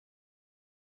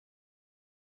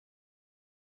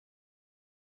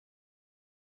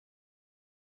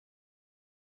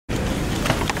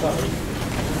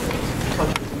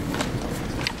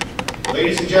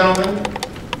Ladies and gentlemen,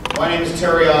 my name is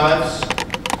Terry Ives,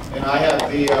 and I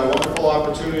have the wonderful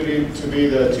opportunity to be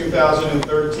the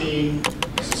 2013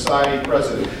 Society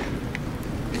President.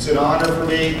 It's an honor for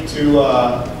me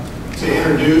to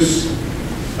introduce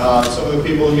some of the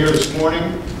people here this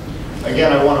morning.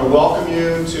 Again, I want to welcome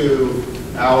you to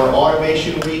our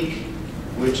Automation Week,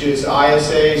 which is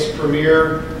ISA's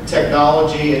premier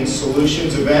technology and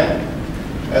solutions event.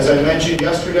 As I mentioned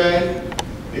yesterday,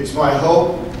 it's my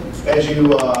hope as you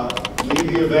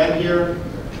leave the event here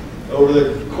over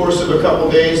the course of a couple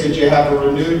days that you have a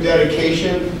renewed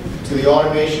dedication to the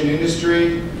automation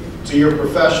industry, to your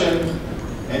profession,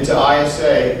 and to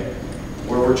ISA,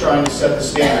 where we're trying to set the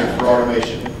standard for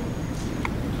automation.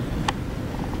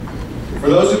 For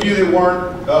those of you that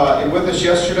weren't with us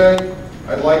yesterday,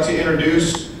 I'd like to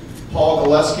introduce Paul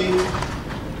Gillespie.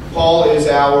 Paul is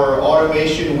our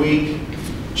Automation Week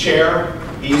chair.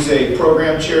 He's a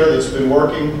program chair that's been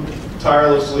working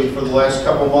tirelessly for the last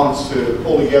couple months to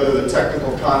pull together the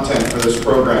technical content for this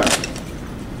program.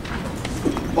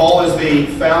 Paul is the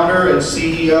founder and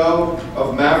CEO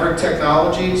of Maverick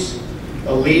Technologies,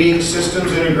 a leading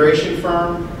systems integration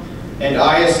firm, and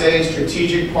ISA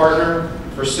strategic partner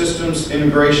for systems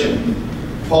integration.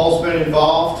 Paul's been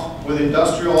involved with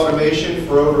industrial automation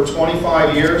for over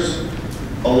 25 years,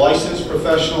 a licensed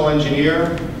professional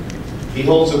engineer. He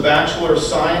holds a Bachelor of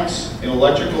Science in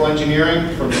Electrical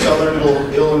Engineering from Southern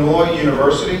Illinois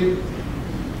University.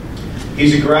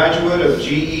 He's a graduate of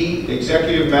GE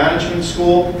Executive Management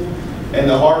School and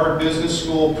the Harvard Business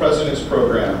School President's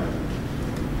Program.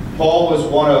 Paul was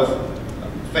one of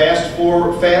Fast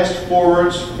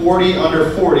Forward's 40 Under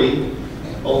 40,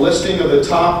 a listing of the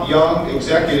top young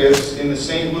executives in the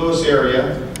St. Louis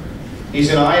area. He's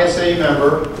an ISA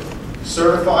member,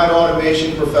 Certified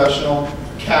Automation Professional,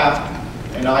 CAP,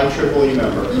 and IEEE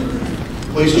member.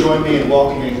 Please join me in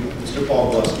welcoming Mr.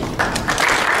 Paul Gillespie.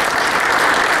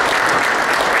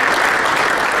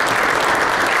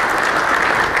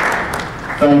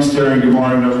 Thanks, Terry. Good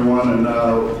morning, everyone, and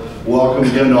welcome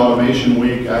again to Automation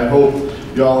Week. I hope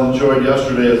you all enjoyed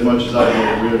yesterday as much as I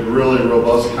did. We had really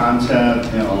robust content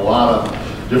and a lot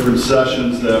of different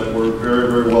sessions that were very,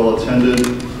 very well attended,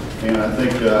 and I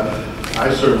think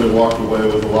I certainly walked away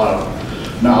with a lot of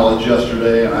knowledge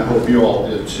yesterday, and I hope you all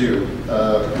did too.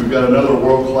 We've got another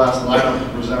world-class lineup of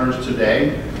presenters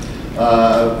today,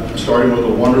 starting with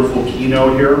a wonderful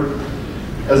keynote here.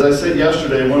 As I said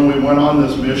yesterday, when we went on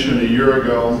this mission a year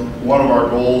ago, one of our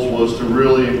goals was to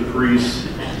really increase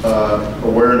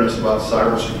awareness about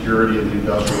cybersecurity in the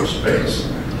industrial space.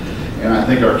 And I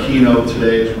think our keynote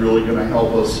today is really going to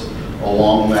help us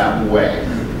along that way.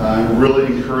 I really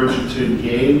encourage you to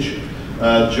engage.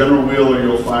 General Wheeler,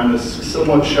 you'll find, is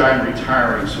somewhat shy in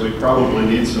retiring, so we probably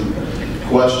need some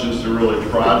questions to really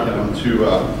prod him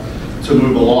to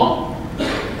move along.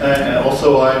 And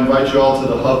also, I invite you all to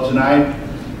the hub tonight,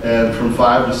 and from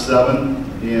 5 to 7,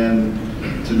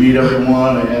 and to meet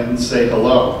everyone and say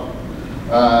hello.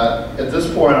 At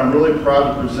this point, I'm really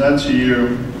proud to present to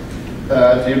you,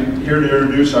 here to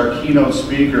introduce our keynote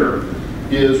speaker.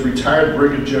 He is retired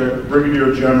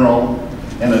Brigadier General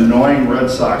and annoying Red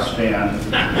Sox fan,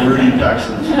 Rudy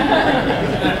Texans.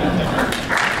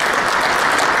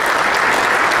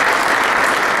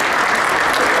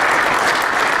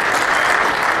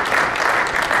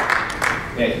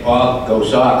 Thanks, Paul. Go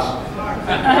Sox.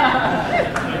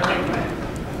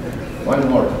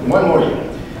 One more year.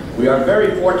 We are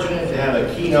very fortunate to have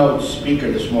a keynote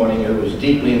speaker this morning who is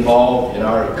deeply involved in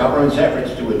our government's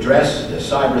efforts to address the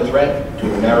cyber threat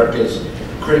to America's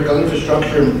critical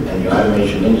infrastructure and the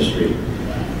automation industry.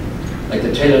 I'd like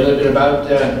to tell you a little bit about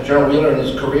General Wheeler and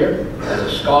his career as a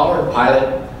scholar,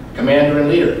 pilot, commander, and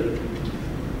leader.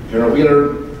 General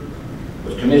Wheeler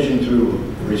was commissioned through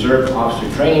the Reserve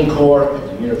Officer Training Corps at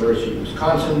the University of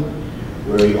Wisconsin,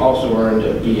 where he also earned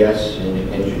a BS in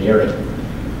engineering.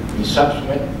 He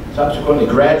subsequently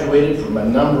graduated from a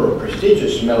number of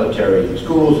prestigious military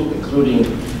schools, including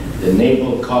the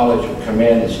Naval College of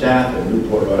Command and Staff in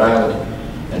Newport, Rhode Island,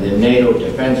 and the NATO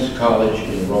Defense College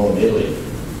in Rome, Italy.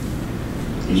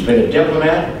 He's been a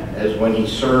diplomat as when he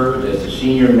served as the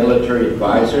senior military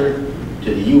advisor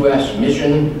to the U.S.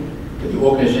 mission to the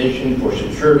Organization for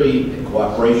Security and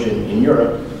Cooperation in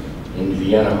Europe in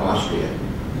Vienna, Austria.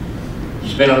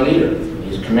 He's been a leader.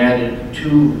 He's commanded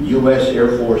 2 U.S.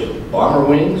 Air Force bomber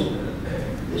wings,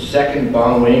 the 2nd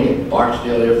Bomb Wing at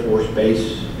Barksdale Air Force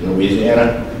Base in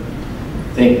Louisiana.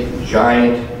 Think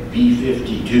giant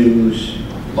B-52s,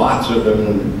 lots of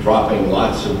them, dropping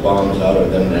lots of bombs out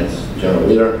of them. That's General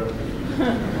Wheeler.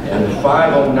 And the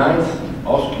 509th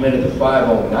also commanded the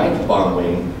 509th Bomb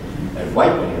Wing at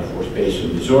Whiteman Air Force Base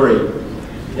in Missouri.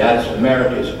 That's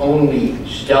America's only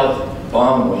stealth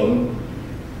bomb wing.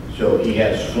 So he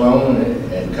has flown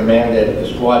and commanded at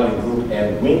the squadron group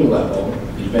and wing level.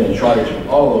 He's been in charge of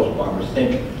all those bombers.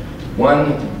 Think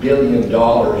 $1 billion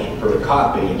per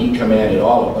copy, and he commanded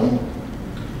all of them.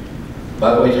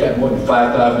 By the way, he's got more than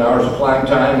 5,000 hours of flying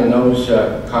time in those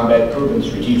combat-proven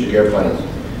strategic airplanes.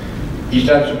 He's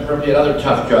done some pretty other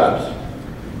tough jobs.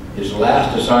 His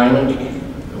last assignment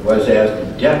was as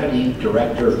the Deputy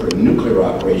Director for Nuclear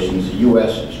Operations, the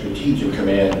U.S. Strategic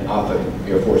Command, Offutt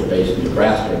Air Force Base in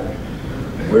Nebraska,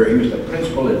 where he was the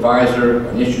principal advisor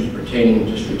on issues pertaining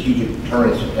to strategic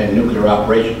deterrence and nuclear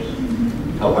operations.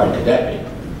 How hard could that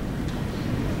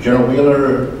be? General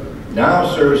Wheeler now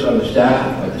serves on the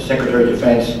staff of the Secretary of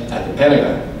Defense at the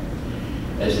Pentagon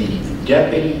as the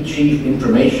Deputy Chief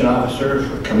Information Officer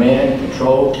for Command,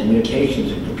 Control,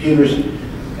 Communications, and Computers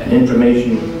and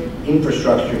Information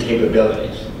Infrastructure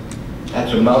Capabilities.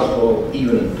 That's a mouthful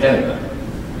even in the Pentagon.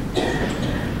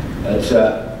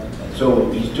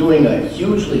 So he's doing a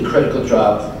hugely critical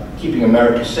job keeping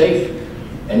America safe,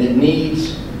 and it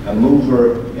needs a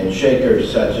mover and shaker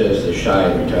such as the shy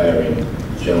and retiring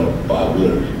General Bob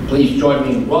Wheeler. Please join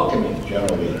me in welcoming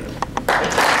General Wheeler.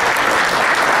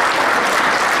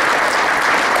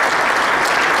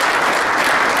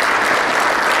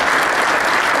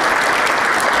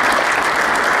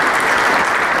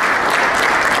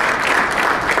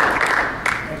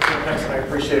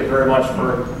 Very much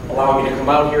for allowing me to come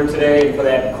out here today and for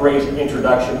that great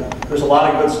introduction. There's a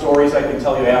lot of good stories I can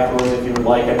tell you afterwards if you would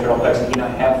like. General Pex and he and I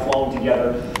have flown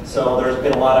together, so there's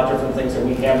been a lot of different things that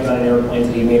we have done in airplanes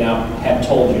that he may not have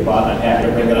told you about, and I'm happy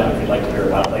to bring it up if you'd like to hear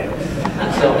about it later.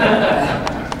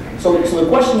 So the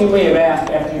question you may have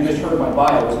asked after you just heard my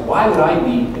bio was, why would I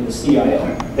be in the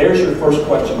CIO? There's your first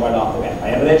question right off the bat. I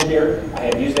am an engineer, I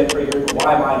have used that for years, but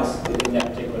why am I in that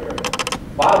particular area?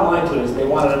 Bottom line to it is they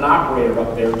wanted an operator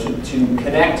up there to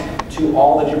connect to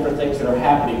all the different things that are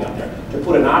happening up there, to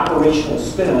put an operational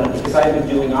spin on it, because I have been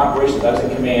doing operations. I was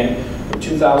in command from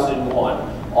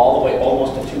 2001 all the way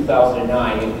almost to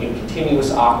 2009 in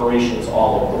continuous operations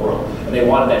all over the world, and they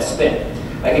wanted that spin.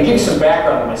 I can give you some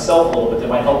background on myself a little bit that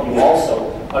might help you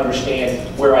also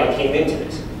understand where I came into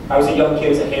this. I was a young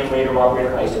kid, as a ham radar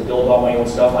operator. I used to build all my own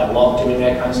stuff. I loved doing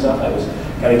that kind of stuff. I was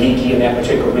kind of geeky in that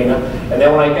particular arena. And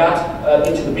then when I got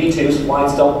into the B-2s, flying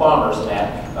stealth bombers and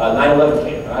that, 9/11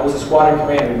 came. And I was a squadron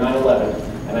commander in 9/11,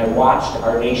 and I watched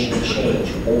our nation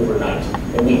change overnight.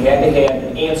 And we had to have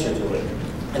an answer to it.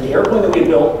 And the airplane that we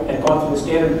built had gone through the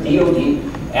standard DoD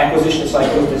acquisition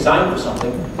cycle. It was designed for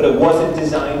something, but it wasn't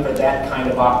designed for that kind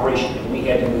of operation. And we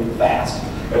had to move fast.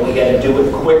 And we had to do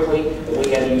it quickly, and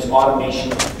we had to use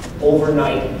automation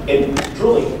overnight. And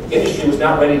truly, industry was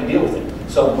not ready to deal with it.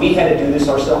 So we had to do this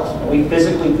ourselves. And we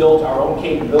physically built our own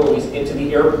capabilities into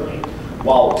the airplane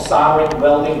while soldering,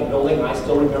 welding, and building. I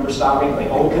still remember soldering my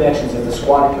own connections as the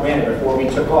squadron commander before we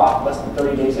took off less than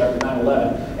 30 days after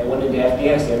 9/11 and went into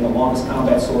Afghanistan, the longest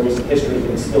combat stories in history,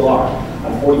 and still are,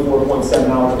 on 44.7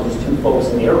 hours with just 2 folks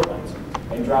in the airplanes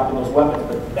and dropping those weapons.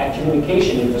 But that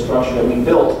communication infrastructure that we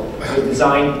built was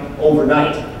designed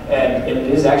overnight. And it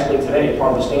is actually today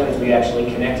part of the standards we actually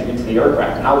connected into the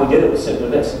aircraft. And how we did it was simply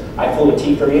this. I flew a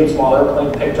T-38 small airplane,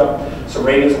 picked up some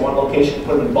radios in one location,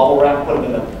 put them in bubble wrap, put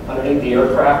them underneath the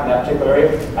aircraft in that particular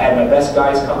area. I had my best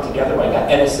guys come together. I got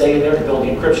NSA in there to build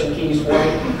the encryption keys for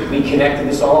me. We connected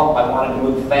this all up. I wanted to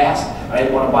move fast. I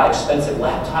didn't want to buy expensive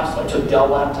laptops, so I took Dell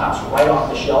laptops right off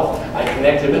the shelf. I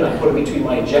connected them in, I put them between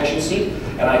my ejection seat,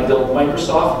 and I built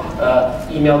Microsoft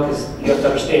email, because you have to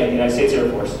understand, the United States Air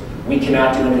Force, we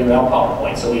cannot do anything without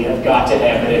PowerPoint, so we have got to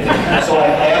have it in. So I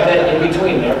have that in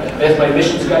between there. And as my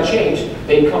missions got changed,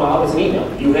 they'd come out as an email.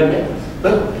 You have it.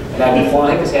 Boom. And I'd be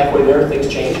flying, because halfway there, things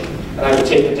change. And I would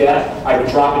take the data, I would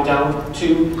drop it down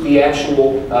to the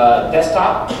actual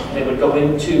desktop, and it would go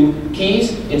into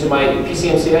keys, into my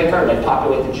PCMCI card, and I'd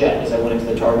populate the jet as I went into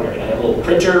the target area. And I have a little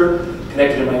printer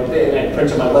connected to my, and I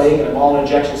print to my leg, and I'm all in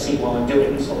ejection seat while I'm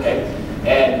doing this, okay?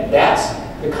 And that's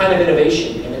the kind of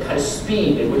innovation and the kind of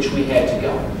speed at which we had to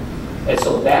go. And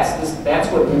so that's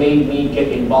what made me get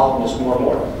involved in this more and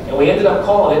more. And we ended up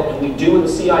calling it, and we do in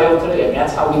the CIO today, and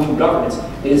that's how we do governance,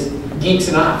 is geeks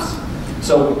and ops.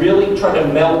 So we really try to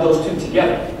meld those two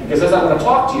together. Because as I'm going to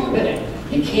talk to you in a minute,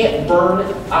 you can't burn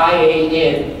IA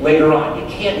in later on. You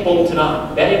can't bolt it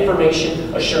on. That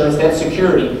information assurance, that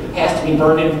security, has to be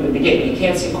burned in from the beginning. You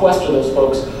can't sequester those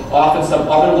folks off in some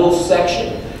other little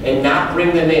section and not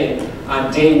bring them in on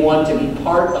day one to be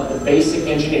part of the basic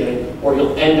engineering, or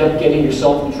you'll end up getting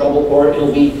yourself in trouble, or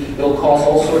it'll cause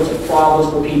all sorts of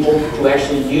problems for people to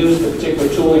actually use the particular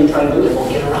tool you're trying to do, and they'll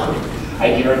get around it.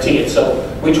 I guarantee it.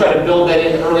 So we try to build that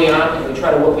in early on, and we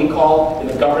try to what we call in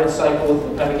the governance cycle with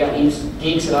the Pentagon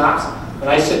geeks and ops. When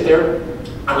I sit there,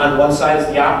 on one side is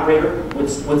the operator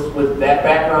with that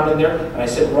background in there, and I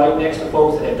sit right next to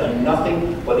folks that have done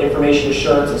nothing but information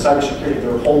assurance and cybersecurity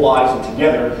their whole lives, and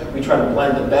together we try to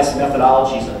blend the best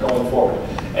methodologies of going forward.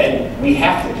 And we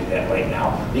have to do that right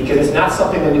now, because it's not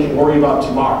something that we can worry about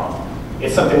tomorrow.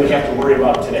 It's something we have to worry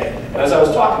about today. And as I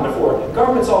was talking before,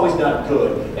 government's always not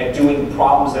good at doing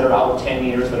problems that are out 10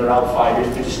 years, that are out 5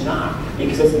 years. They're just not,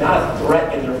 because it's not a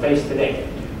threat in their face today.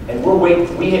 And we're waiting,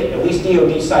 at least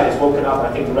DOD side has woken up, and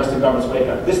I think the rest of the government's waking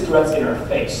up. This threat's in our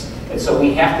face. And so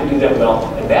we have to do that well.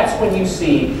 And that's when you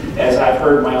see, as I've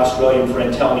heard my Australian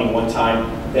friend tell me one time,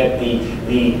 that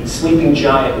the sleeping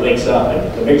giant wakes up.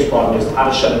 And the biggest problem is how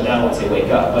to shut it down once they wake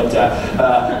up.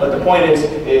 But the point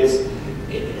is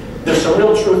there's some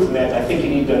real truth in that. I think you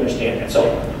need to understand that. So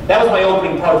that was my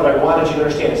opening part. What I wanted you to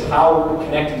understand is how we're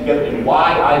connected together and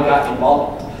why I got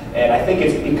involved. And I think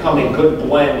it's become a good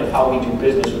blend of how we do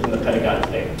business within the Pentagon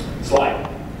today. Slide.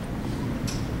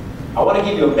 I want to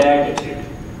give you a magnitude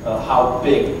of how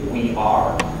big we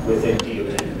are within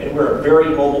DOD. And we're a very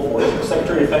mobile force. The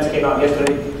Secretary of Defense came out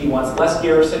yesterday. He wants less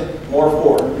garrison, more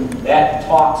forward. That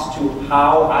talks to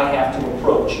how I have to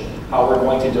approach how we're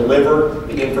going to deliver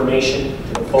the information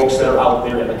to the folks that are out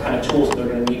there and the kind of tools that they're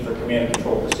going to need for command and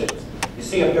control decisions. You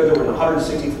see up there that we're in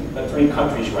 163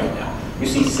 countries right now. You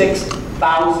see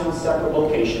 6,000 separate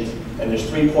locations, and there's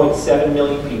 3.7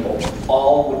 million people,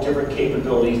 all with different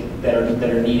capabilities that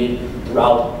are needed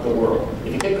throughout the world.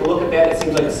 If you take a look at that, it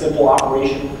seems like a simple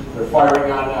operation. They're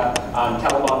firing on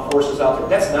Taliban forces out there.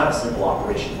 That's not a simple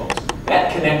operation, folks.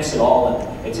 That connects it all,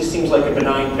 and it just seems like a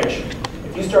benign picture.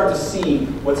 If you start to see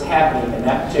what's happening in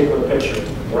that particular picture,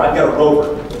 where I've got a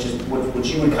rover, which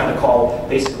you would kind of call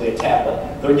basically a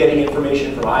tablet. They're getting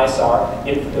information from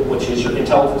ISR, which is your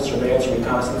intelligence, surveillance,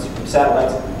 reconnaissance, from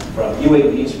satellites, from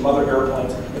UAVs, from other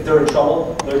airplanes. If they're in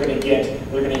trouble, they're going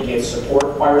to get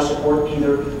support, fire support,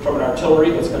 either from an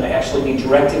artillery that's going to actually be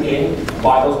directed in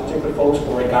by those particular folks,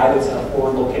 or a guy that's in a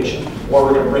forward location, or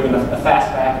we're going to bring in a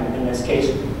fastback in this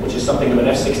case, which is something of an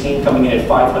F-16 coming in at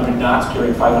 500 knots,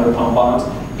 carrying 500-pound bombs,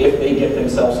 if they get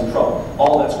themselves in trouble.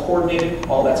 All that's coordinated,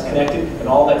 all that's connected, and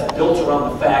all that's built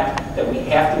around the fact that we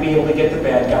have to be able to get the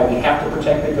bad guy, we have to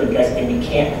protect the good guys, and we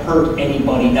can't hurt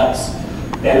anybody else.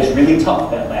 That is really tough,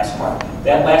 that last part.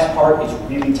 That last part is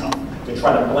really tough, to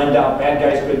try to blend out bad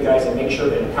guys, good guys, and make sure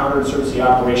that in counterinsurgency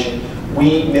operation,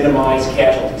 we minimize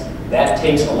casualties. That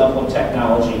takes a level of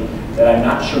technology that I'm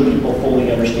not sure people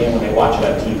fully understand when they watch it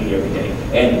on TV every day.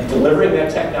 And delivering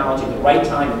that technology at the right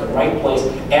time, at the right place,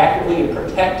 accurately and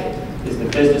protected, is the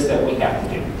business that we have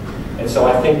to do. And so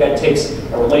I think that takes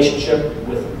a relationship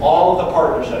with all of the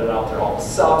partners that are out there, all the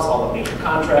subs, all the major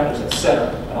contractors,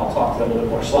 etc. And I'll talk to them a little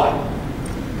bit more slide.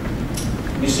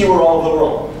 You see we're all over the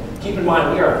world. Keep in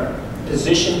mind, we are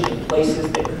positioned in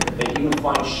places that you would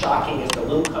find shocking as the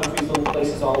little countries, little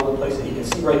places all over the place. And you can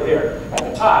see right there at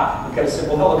the top, we've got a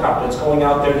simple helicopter that's going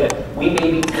out there that we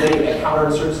may be today a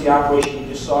counterinsurgency operation you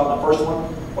just saw in the first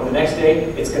one, or the next day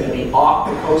it's going to be off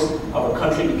the coast of a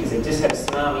country because they just had a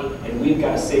tsunami and we've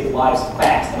got to save lives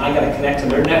fast. And I got to connect to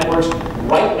their networks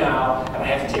right now, and I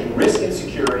have to take risk and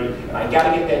security, and I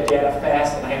got to get that data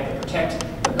fast, and I have to protect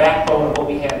the backbone of what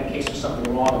we have in case there's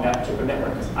something wrong in that particular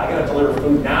network. Because I got to deliver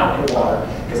food now and water,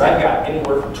 because I've got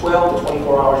anywhere from 12 to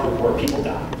 24 hours before people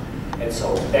die. And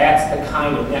so that's the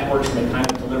kind of networks and the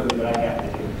kind of delivery that I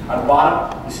have to do. On the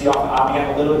bottom, you see off the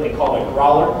Avian Little, they call it a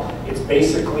Growler. It's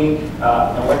basically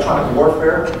an electronic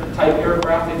warfare type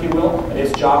aircraft, if you will, and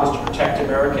its job is to protect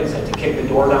Americans and to kick the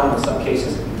door down in some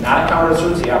cases. Not a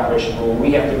counterinsurgency operation where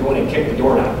we have to go in and kick the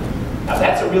door down. Now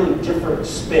that's a really different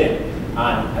spin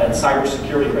on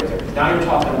cybersecurity right there. Now you're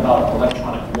talking about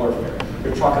electronic warfare.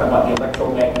 You're talking about the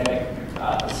electromagnetic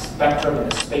spectrum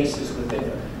and the spaces within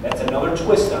it. That's another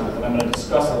twist on it that I'm going to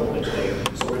discuss a little bit today,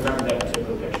 so remember that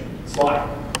particular picture.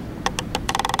 Slide.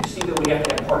 You see that we have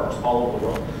to have partners all over the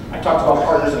world. I talked about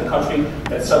partners in a country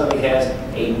that suddenly has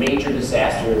a major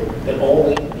disaster that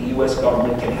only the U.S.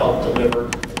 government can help deliver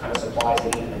the kind of supplies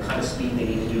they need and the kind of speed they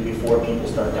need to do before people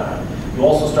start dying. You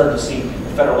also start to see the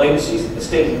federal agencies, the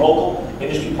state and local,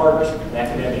 industry partners, and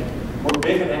academia. We're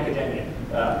big in academia.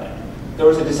 There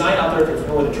was a design out there, if you're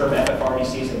familiar with the term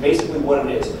FFRDCs, and basically what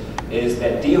it is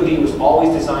that DoD was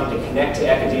always designed to connect to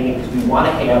academia because we want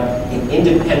to have an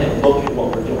independent look at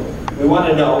what we're doing. We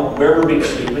want to know where we're being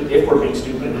stupid, if we're being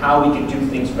stupid, and how we can do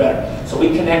things better. So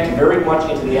we connect very much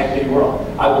into the academic world.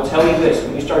 I will tell you this,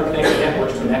 when you start connecting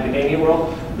networks to an academia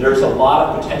world, there's a lot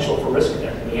of potential for risk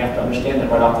there. And you have to understand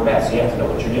that right off the bat, so you have to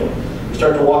know what you're doing. You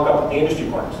start to walk up with the industry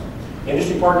partners.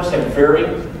 Industry partners have very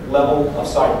level of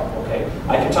cyber, okay?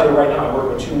 I can tell you right now, I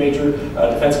work with two major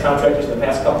defense contractors in the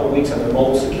past couple of weeks on their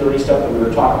mobile security stuff that we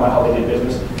were talking about how they did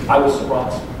business. I was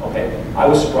surprised, okay? I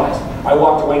was surprised. I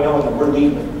walked away knowing that we're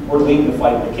leading the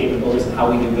fight with the capabilities and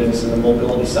how we do business in the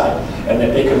mobility side, and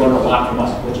that they could learn a lot from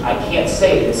us, which I can't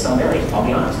say in some areas, I'll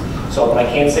be honest. So, but I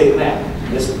can say that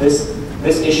this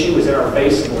issue is in our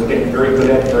face, and we're getting very good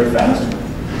at it very fast.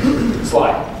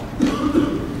 Slide.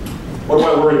 What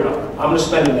am I worried about? I'm going to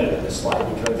spend a minute on this slide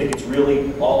because I think it's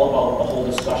really all about the whole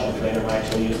discussion today. And I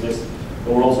actually use this,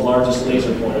 the world's largest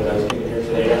laser pointer that I was given here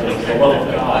today. I think,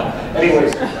 well, God.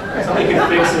 Anyways, somebody can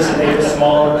fix this and make it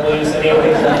smaller, please.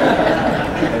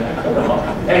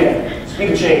 Anyway,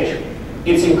 speed of change.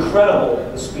 It's incredible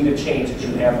the speed of change that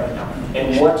you have right now,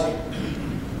 and what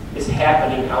is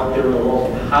happening out there in the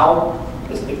world, and how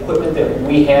this equipment that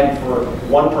we had for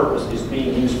one purpose is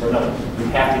being used for another. You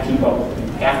have to keep up with it.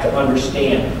 You have to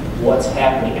understand what's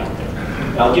happening out there.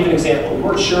 Now, I'll give you an example. We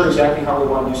weren't sure exactly how we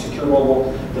want to do secure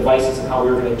mobile devices and how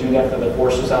we were going to do that for the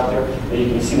forces out there. But you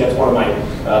can see that's one of my,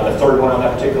 the third one on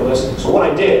that particular list. So what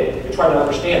I did to try to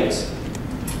understand this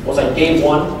was I gave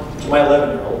one to my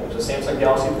 11-year-old, it was a Samsung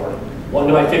Galaxy 40, one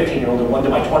to my 15-year-old, and one to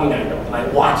my 29-year-old. And I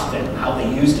watched them, how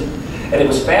they used it. And it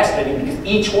was fascinating because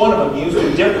each one of them used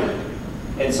it differently.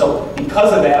 And so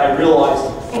because of that, I realized,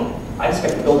 I just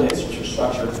got to build an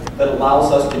infrastructure that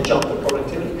allows us to jump the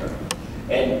productivity curve.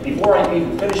 And before I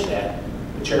even finished that,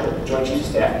 the chairman, the Joint Chiefs of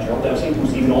Staff, General Dempsey,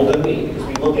 who's even older than me, because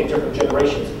we look at different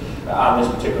generations on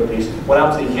this particular piece, went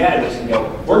out to the academies and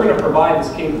go, we're going to provide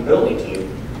this capability to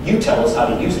you. You tell us how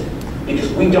to use it.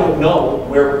 Because we don't know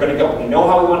where we're going to go. We know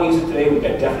how we want to use it today. We've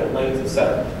got definite lanes,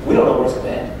 etc. We don't know where it's going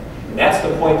to end. And that's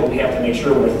the point that we have to make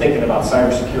sure we're thinking about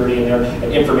cybersecurity in there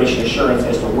and information assurance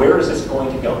as to where is this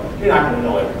going to go. You're not going to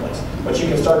know every place, but you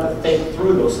can start to think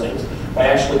through those things by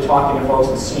actually talking to folks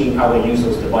and seeing how they use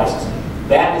those devices.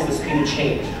 That is the speed of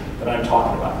change that I'm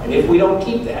talking about. And if we don't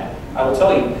keep that, I will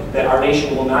tell you that our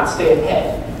nation will not stay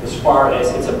ahead as far as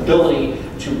its ability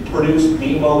to produce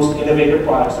the most innovative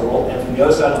products in the world. And from the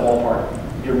other side of the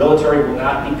ballpark, your military will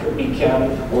not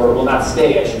become, or will not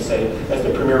stay, I should say, as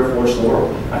the premier force in the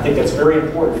world. I think that's very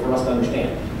important for us to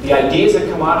understand. The ideas that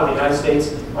come out of the United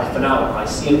States are phenomenal. I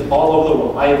see it all over the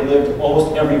world. I have lived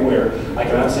almost everywhere. I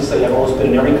can honestly say I've almost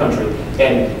been in every country.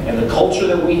 And the culture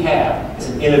that we have is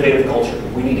an innovative culture.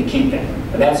 We need to keep that.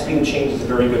 And that speed of change is a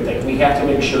very good thing. We have to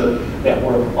make sure that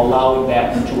we're allowing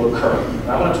that to occur.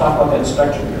 And I want to talk about that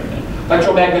spectrum here again.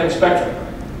 Electromagnetic spectrum.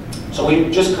 So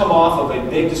we've just come off of a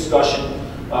big discussion.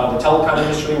 The telecom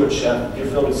industry, which you're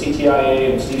familiar with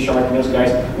CTIA and Steve Sharp and those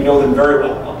guys, we know them very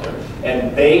well out there.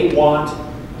 And they want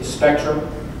the spectrum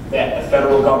that the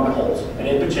federal government holds, and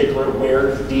in particular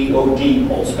where DOD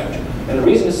holds spectrum. And the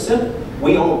reason is simple.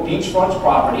 We own beachfront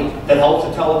property that helps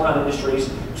the telecom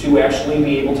industries to actually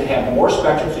be able to have more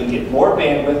spectrum so you get more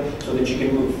bandwidth so that you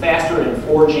can move faster in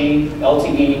 4G,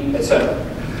 LTE, etc.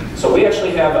 So we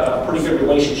actually have a pretty good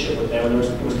relationship with them, and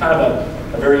it was kind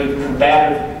of a very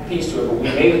combative piece to it, but we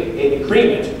made an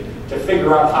agreement to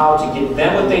figure out how to give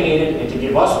them what they needed and to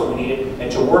give us what we needed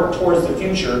and to work towards the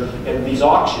future in these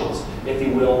auctions, if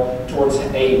you will, towards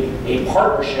a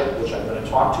partnership, which I'm going to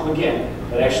talk to again,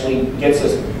 that actually gets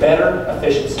us better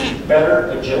efficiency, better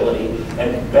agility,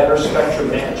 and better spectrum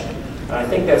management. And I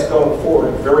think that's going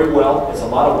forward very well. It's a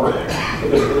lot of work.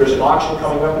 There's an auction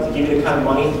coming up, and to give you the kind of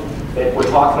money that we're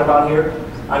talking about here,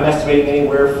 I'm estimating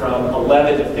anywhere from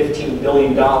 $11 to $15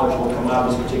 billion will come out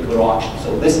of this particular auction.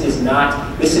 So this is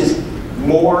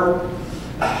more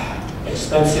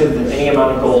expensive than any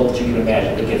amount of gold that you can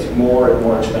imagine. It gets more and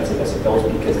more expensive as it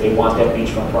goes because they want that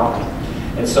beachfront property.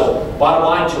 And so, bottom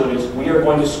line to it is we are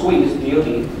going to squeeze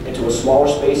DOD into a smaller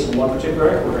space in one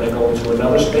particular area. We're going to go into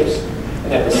another space.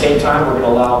 And at the same time, we're going to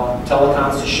allow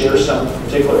telecoms to share some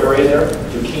particular area there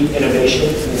to keep innovation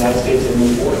in the United States and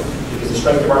move forward. The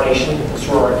strength of our nation is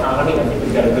through our economy, and I think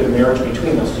we've got a good marriage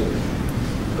between those two.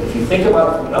 But if you think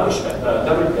about it from another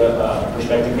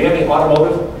perspective, we have any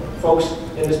automotive folks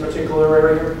in this particular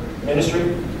area,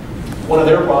 industry. One of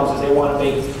their problems is they want to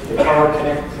make the car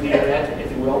connect to the internet,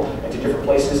 if you will, and to different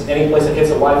places. Any place that hits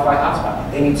a Wi-Fi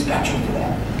hotspot, they need spectrum for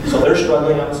that. So they're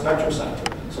struggling on the spectrum side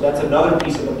too. So that's another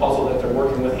piece of the puzzle that they're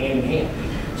working with hand in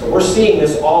hand. So we're seeing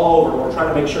this all over. We're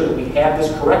trying to make sure that we have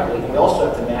this correctly, and we also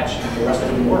have to match the rest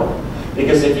of the world.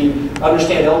 Because if you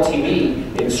understand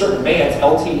LTE, in certain bands,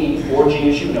 LTE,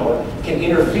 4G as you know it, can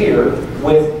interfere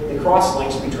with the cross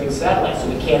links between satellites, so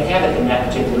we can't have it in that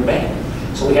particular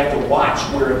band. So we have to watch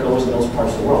where it goes in those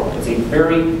parts of the world. It's a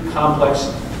very complex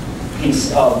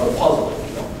piece of the puzzle, if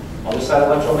you know. Other side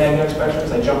of electromagnetic spectrum,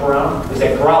 as I jump around, is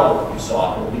that growler you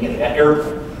saw in the beginning, that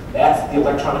airplane. That's the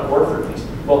electronic warfare piece.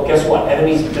 Well, guess what?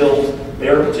 Enemies build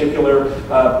their particular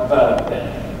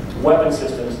weapon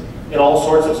systems in all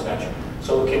sorts of spectrum.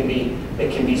 So it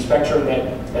can be spectrum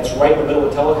that's right in the middle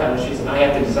of telecom industries, and I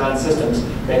have to design systems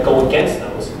that go against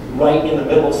those, right in the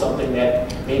middle of something that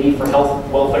maybe for health,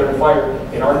 welfare, and fire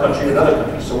in our country and other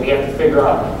countries. So we have to figure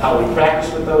out how we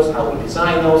practice with those, how we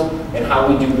design those, and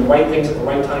how we do the right things at the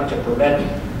right time to prevent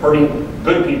hurting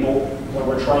good people when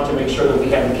we're trying to make sure that we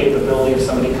have the capability if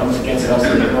somebody comes against us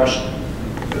in Russia.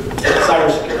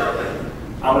 Cybersecurity.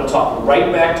 I'm going to talk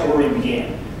right back to where we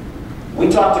began. We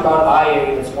talked about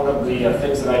IA, that's one of the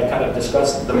things that I kind of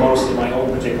discussed the most in my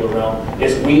own particular realm,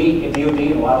 is we in DoD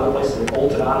and a lot of other places have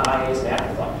bolted on IA as an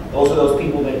afterthought. Those are those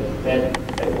people that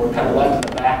were kind of left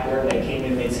in the back there. They came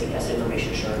in and they'd say, yes,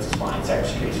 information assurance is fine,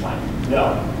 cybersecurity is fine.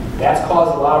 No, that's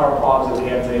caused a lot of our problems that we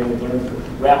have today. We've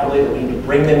learned rapidly that we need to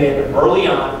bring them in early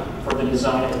on for the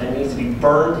design, and that needs to be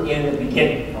burned in the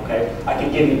beginning. Okay? I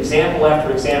can give you example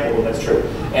after example where that's true.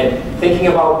 And thinking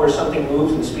about where something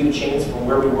moves and the speed of change from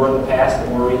where we were in the past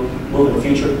and where we move in the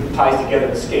future ties together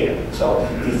with SCADA. So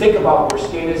if you think about where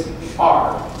SCADAs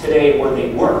are today, where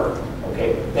they were,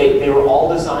 okay, they were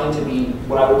all designed to be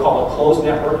what I would call a closed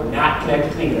network, not connected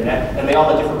to the internet, and they all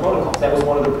had different protocols. That was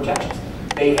one of the protections.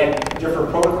 They had different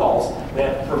protocols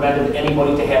that prevented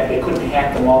anybody to have, they couldn't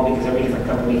hack them all because every different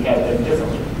company had them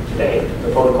differently. Today,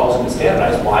 the protocols have been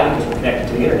standardized. Why? Because we're connected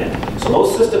to the internet. So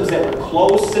those systems that were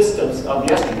closed systems of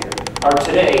yesteryear are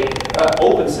today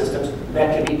open systems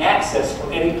that can be accessed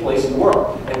from any place in the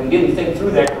world. And we didn't think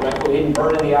through that correctly. We didn't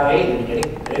burn in the IA in the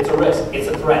beginning. And it's a risk. It's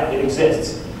a threat. It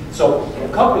exists. So from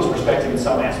a company's perspective in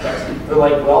some aspects, they're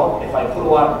like, well, if I put a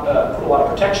lot of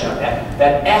protection on that,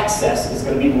 that access is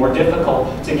going to be more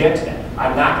difficult to get to that.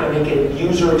 I'm not going to make it,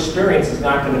 user experience is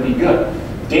not going to be good.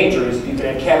 Danger is you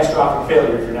can have catastrophic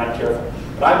failure if you're not careful.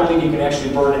 But I believe you can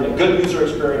actually burn in a good user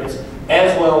experience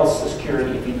as well as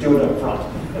security if you do it up front.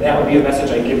 And that would be a message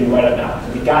I give you right up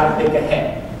now. We've got to think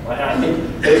ahead. And I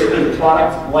think basically the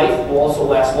product life will also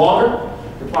last longer.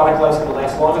 The product life is going to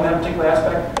last longer in that particular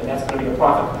aspect, and that's going to be a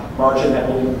profit margin that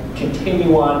will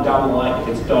continue on down the line if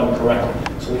it's done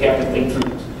correctly. So we have to think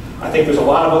through this. I think there's a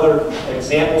lot of other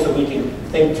examples that we can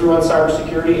think through on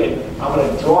cybersecurity, and I'm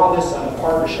going to draw this on a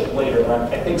partnership later.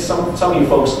 I think some of you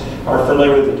folks are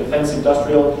familiar with the Defense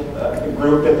Industrial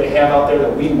Group that they have out there,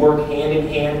 that we work hand in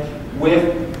hand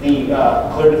with the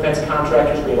clear defense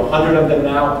contractors. We have 100 of them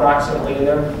now approximately in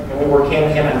there, and we work hand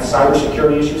in hand on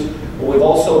cybersecurity issues. But we've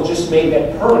also just made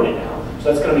that permanent now.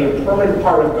 So that's going to be a permanent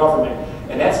part of government.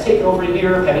 And that's taken over a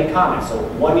year of heavy comments. So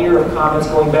 1 year of comments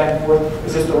going back and forth.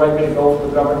 Is this the right way to go from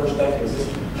the government perspective? Is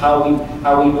this how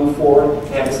we move forward and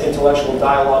have this intellectual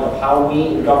dialogue of how we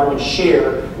in government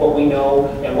share what we know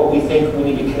and what we think we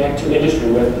need to connect to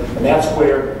industry with? And that's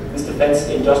where this Defense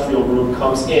Industrial Group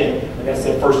comes in, and that's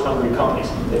their first 100 companies.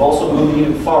 They've also moved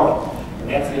even farther. And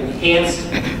that's an enhanced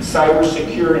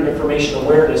cybersecurity and information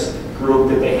awareness group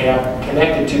that they have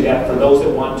connected to that for those that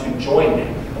want to join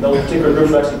them. And those particular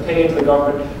groups will actually pay into the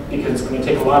government because it's going to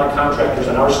take a lot of contractors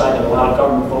on our side and a lot of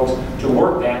government folks to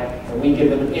work that, and we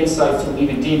give them insights to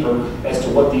even deeper as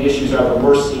to what the issues are that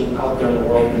we're seeing out there in the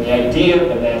world. And the idea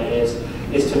of that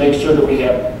is to make sure that we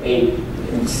have a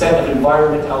set of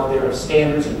environment out there of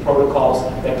standards and protocols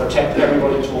that protect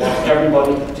everybody, to allow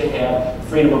everybody to have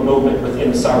freedom of movement within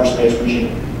the cyberspace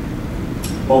regime.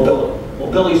 Mobility.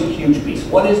 Mobility is a huge piece.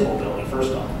 What is mobility,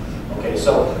 first off? Okay,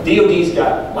 so DoD's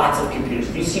got lots of computers.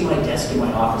 If you see my desk in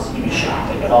my office, you'd be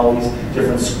shocked. I got all these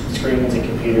different screens and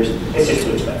computers. It's just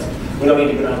too expensive. We don't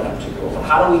need to go down that particular road.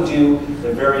 How do we do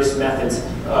the various methods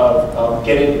of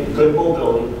getting good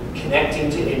mobility,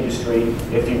 connecting to industry,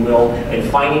 if you will, and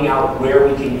finding out where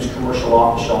we can use commercial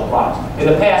off-the-shelf products?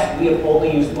 In the past, we have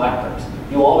only used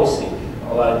BlackBerrys. You always see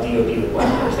a lot of DoD with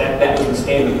BlackBerrys. That was the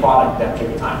standard product at that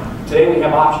particular time. Today we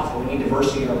have options, but we need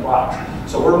diversity in our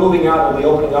products. So we're moving out, we'll be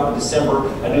opening up in December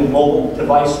a new mobile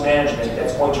device management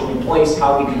that's going to replace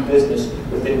how we do business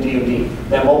within DoD.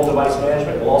 That mobile device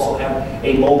management will also have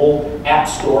a mobile app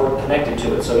store connected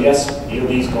to it. So yes,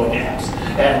 DoD is going to apps.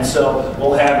 And so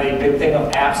we'll have a big thing of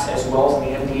apps as well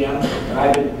as the MDM. And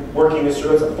I've been working this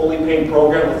through. It's a fully paid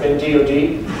program within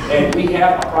DoD. And we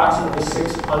have approximately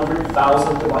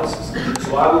 600,000 devices.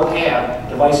 So I will have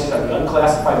devices at the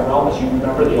unclassified realm, as you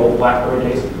remember the old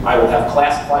BlackBerry days. I will have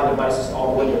classified devices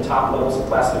all the way to the top levels of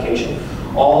classification.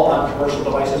 all on commercial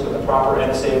devices with the proper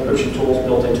NSA encryption tools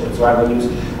built into it. So I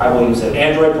will use an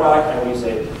Android product, I will use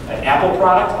an Apple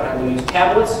product, and I will use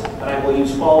tablets, and I will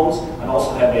use phones, and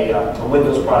also have a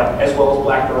Windows product, as well as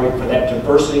BlackBerry for that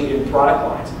diversity in product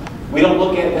lines. We don't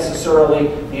look at necessarily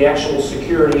the actual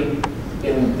security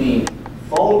in the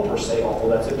phone per se, although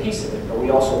that's a piece of it, but we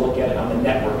also look at it on the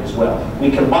network as well.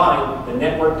 We combine the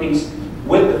network piece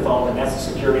with the phone, and that's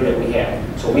the security that we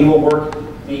have. So we will work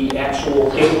the actual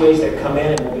gateways that come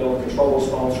in, and we'll be able to control those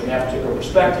phones from that particular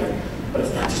perspective. But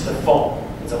it's not just a phone.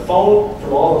 It's a phone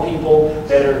from all the people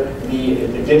that are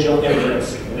the digital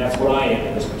immigrants, and that's what I am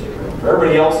in this particular room. For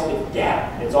everybody else, it's data.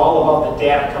 It's all about the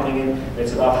data coming in.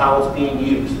 It's about how it's being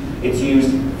used. It's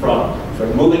used for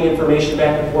moving information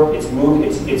back and forth. It's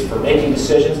for making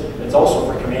decisions. And it's also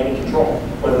for command and control,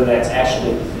 whether that's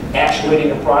actually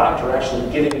actuating a product or actually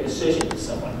giving a decision to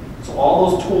someone. So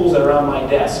all those tools that are on my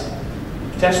desk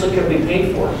potentially could be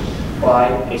paid for by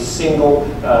a single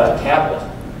tablet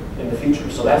in the future.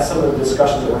 So that's some of the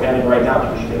discussions that we're having right now,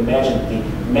 because you can imagine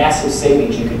the massive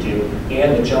savings you could do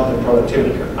and the jump in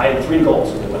productivity curve. I had 3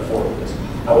 goals when we went forward with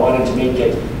this. I wanted to make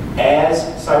it as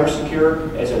cyber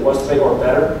secure as it was today or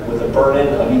better, with a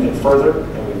burn-in of even further,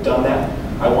 and we've done that.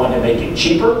 I wanted to make it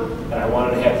cheaper, and I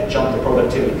wanted to have to jump the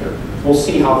productivity curve. We'll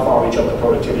see how far we jump the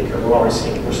productivity curve. We're already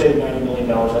seeing it. We're saving $90 million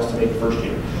estimated first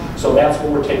year. So that's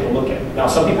what we're taking a look at. Now,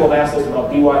 some people have asked us about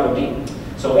BYOD.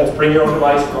 So that's bring your own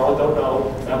device. For all that don't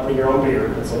know, it's not bring your own beer.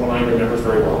 That's the one I remember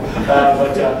very well.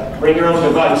 But bring your own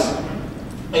device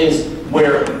is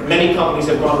where many companies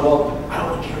have gone, well, I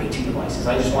don't want to carry 2 devices.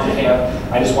 I just want to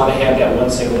have that one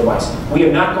single device. We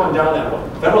have not gone down that road.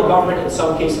 Federal government in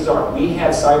some cases are. We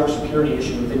have cybersecurity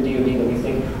issues within DoD that we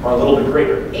think are a little bit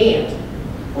greater.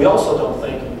 And we also don't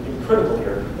think, and critical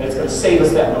here, that it's going to save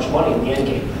us that much money in the end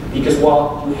game. Because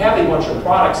while you have a bunch of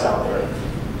products out there,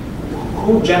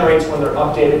 who generates when they're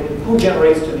updated? Who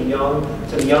generates to the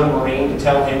young Marine to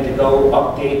tell him to go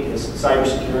update his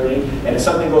cybersecurity? And if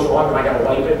something goes wrong, I got to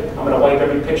wipe it. I'm going to wipe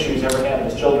every picture he's ever had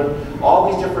of his children.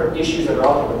 All these different issues that are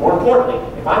out there. But more importantly,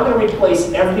 if I'm going to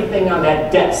replace everything on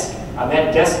that desk, on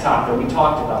that desktop that we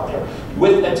talked about there,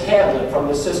 with a tablet from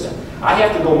the system, I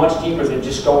have to go much deeper than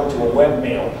just go into a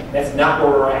webmail. That's not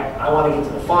where we're at. I want to get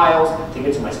to the files, to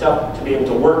get to my stuff, to be able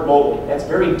to work mobily. That's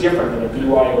very different than a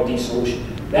BYOD solution.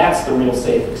 That's the real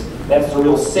savings. That's the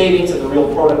real savings and the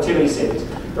real productivity savings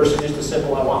versus just a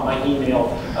simple, I want my email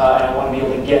and I want to be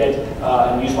able to get it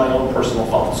and use my own personal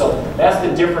phone. So that's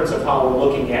the difference of how we're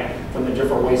looking at from the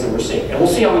different ways that we're seeing. And we'll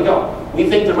see how we go. We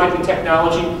think there might be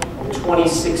technology in the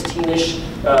 2016-ish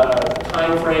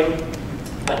time frame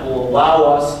that will allow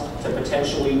us to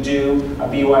potentially do a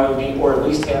BYOD or at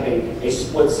least have a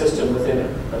split system within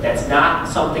it. But that's not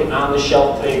something on the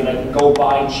shelf today that I can go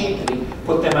buy cheaply,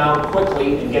 put them out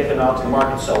quickly, and get them out to the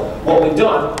market. So what we've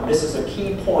done, and this is a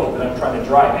key point that I'm trying to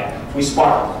drive at, we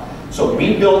sparked. So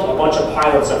we built a bunch of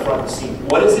pilots up front to see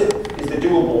what is the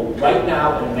doable right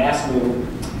now in a mass move,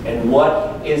 and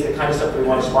what is the kind of stuff we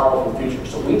want to sparkle for the future.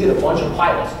 So we did a bunch of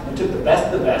pilots. We took the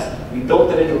best of the best. We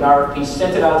built it into an RFP,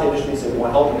 sent it out to industry, said we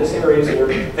want help in this area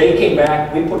here. They came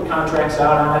back, we put contracts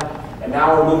out on it, and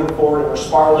now we're moving forward and we're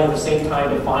spiraling at the same time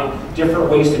to find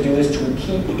different ways to do this to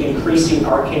keep increasing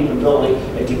our capability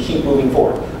and to keep moving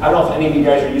forward. I don't know if any of you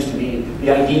guys are used to the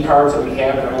ID cards that we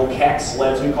have in our little CAC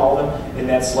sleds, we call them, and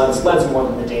that sled's more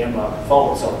than the damn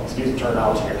phone, so excuse the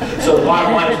terminology here. So the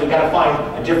bottom line is we've got to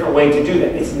find a different way to do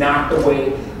that. It's not the way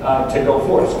to go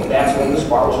forward. So that's what the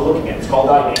spirals are looking at. It's called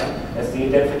IDAM. That's the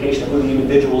identification of who the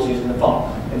individual is using the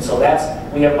phone. And so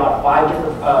we have about 5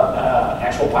 different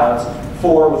actual pilots,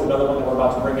 4 with another one that we're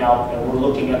about to bring out, and we're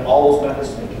looking at all those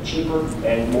methods to make it cheaper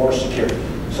and more secure.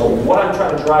 So what I'm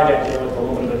trying to drive at here with a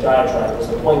little bit of a diatribe is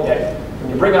the point that when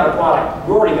you bring out a product,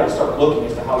 you already got to start looking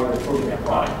as to how you're improving that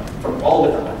product from all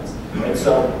different methods. And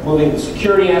so moving the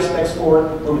security aspects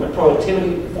forward, moving the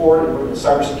productivity forward, and moving the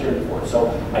cybersecurity forward. So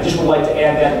I just would like to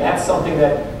add that, and that's something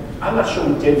that I'm not sure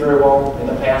we did very well in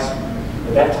the past,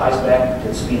 but that ties back to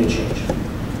the speed of change.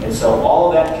 And so all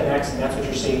of that connects, and that's what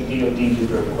you're seeing DoD do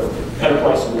very quickly.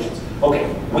 Enterprise solutions.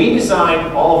 Okay, we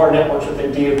designed all of our networks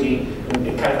within DoD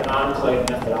in kind of an enclave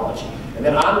methodology. And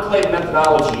that enclave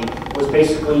methodology was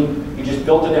basically, you just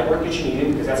built the network that you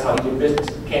needed because that's how you do business.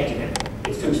 You can't do that.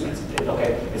 It's too expensive.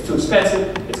 Okay, it's too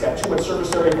expensive. It's got too much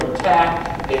surface area for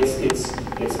attack.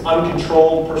 It's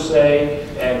uncontrolled per se,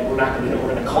 and we're not going to do it.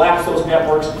 We're going to collapse those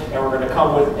networks, and we're going to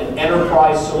come with an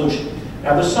enterprise solution.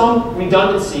 Now, there's some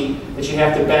redundancy that you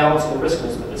have to balance in the risk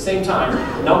list, but at the same time,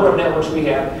 the number of networks we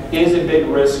have is a big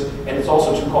risk, and it's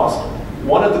also too costly.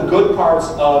 One of the good parts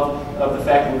of the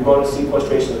fact that we've gone to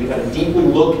sequestration is we've had to deeply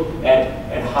look at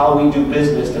how we do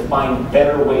business to find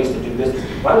better ways to do business.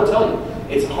 But I will tell you,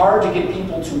 it's hard to get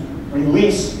people to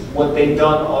release what they've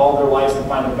done all their lives and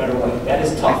find a better way. That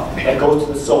is tough. That goes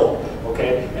to the soul,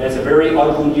 okay? And it's a very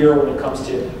ugly year when it comes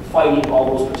to fighting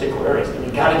all those particular areas. And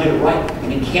you got to get it right.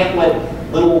 And you can't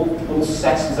let little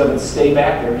sections of it stay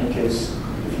back there, because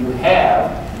if you have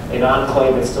an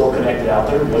enclave that's still connected out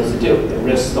there, what does it do? It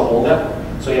risks the whole network.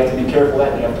 So you have to be careful of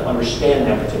that, and you have to understand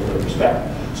that particular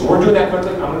perspective. So we're doing that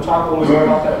quickly. I'm going to talk a little more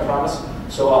about that, I promise.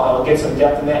 So I'll get some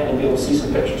depth in that, and you'll be able to see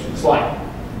some pictures. Slide.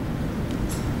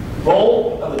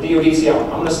 Role of the DoD CIO. I'm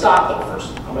going to stop though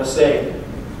first. I'm going to say,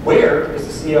 where does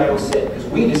the CIO sit? Because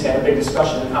we just had a big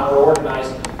discussion on how we're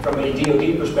organized from a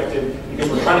DoD perspective,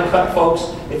 because we're trying to cut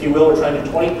folks, if you will. We're trying to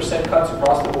do 20% cuts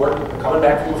across the board. We're coming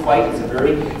back from a fight. It's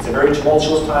a very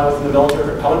tumultuous time within the military.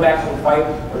 We're coming back from a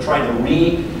fight. We're trying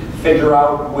to figure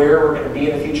out where we're going to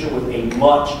be in the future with a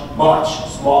much,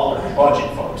 much smaller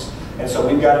budget, folks. And so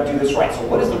we've got to do this right. So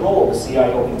what is the role of the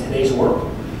CIO in today's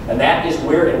world? And that is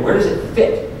where does it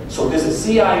fit? So does a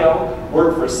CIO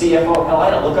work for a CFO? Hell,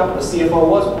 I don't look up what a CFO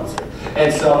was once.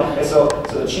 And so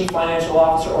the chief financial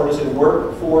officer, or does it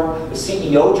work for the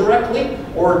CEO directly,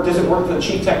 or does it work for the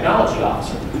chief technology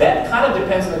officer? That kind of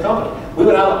depends on the company. We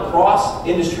went out across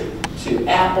industry to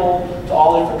Apple, to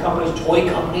all different companies, toy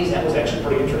companies. That was actually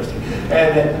pretty interesting.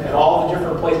 And all the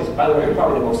different places. By the way, we're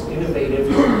probably the most innovative,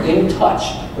 in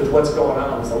touch with what's going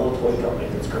on is a little toy company.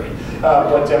 That's great.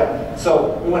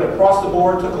 So we went across the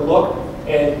board, took a look,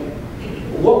 and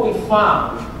what we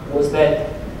found was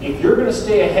that if you're going to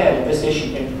stay ahead of this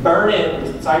issue and burn in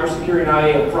with cybersecurity and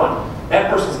IA up front,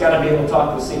 that person's got to be able to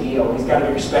talk to the CEO. He's got to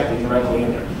be respected directly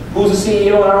in there. Who's the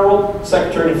CEO in our world?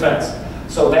 Secretary of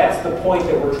Defense. So that's the point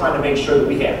that we're trying to make sure that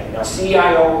we have. Now,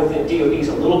 CIO within DoD is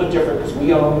a little bit different because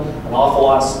we own an awful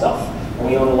lot of stuff. And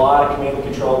we own a lot of command and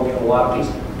control, we own a lot of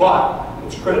pieces. But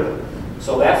it's critical.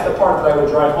 So that's the part that I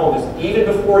would drive home, is even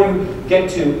before you get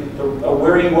to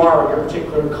where you are in your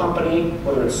particular company,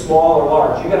 whether it's small or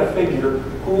large, you got to figure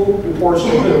who reports to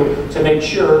who to make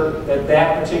sure that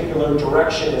that particular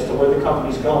direction as to where the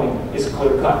company's going is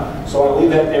clear cut. So I'll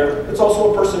leave that there. It's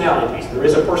also a personality piece. There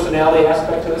is a personality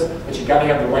aspect to this, but you got to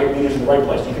have the right leaders in the right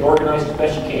place. You can organize as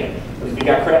best you can, but if you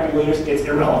got crappy leaders, it's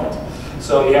irrelevant.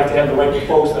 So you have to have the right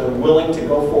folks that are willing to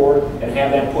go forward and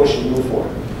have that push and move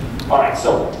forward. All right,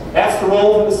 so that's the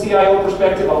role from the CIO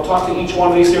perspective. I'll talk to each one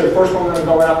of these here. The first one we're going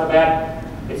to go right off the bat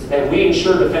is that we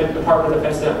ensure Department of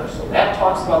Defense network. So that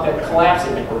talks about that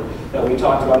collapsing network that we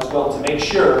talked about as well, to make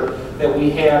sure that we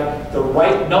have the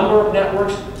right number of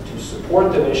networks to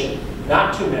support the mission,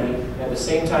 not too many, and at the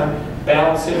same time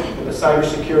balance it with the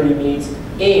cybersecurity needs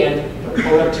and the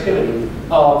productivity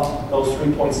of those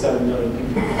 3.7 million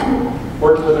people.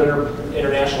 Working with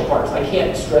international partners. I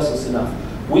can't stress this enough.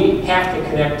 We have to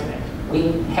connect to them.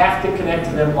 We have to connect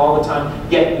to them all the time,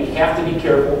 yet we have to be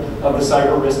careful of the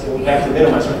cyber risk, and we have to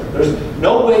minimize it. There's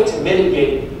no way to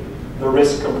mitigate the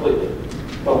risk completely,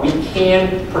 but we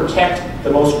can protect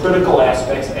the most critical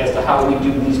aspects as to how we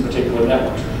do these particular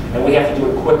networks, and we have to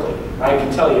do it quickly. I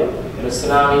can tell you, in a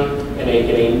tsunami, in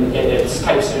a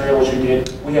type scenario which we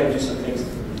did, we had to do some things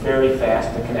very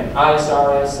fast to connect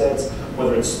ISR assets,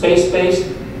 whether it's space-based,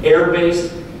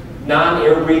 air-based,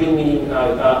 non-air breathing, meaning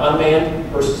unmanned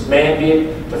versus manned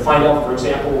vehicle, to find out, for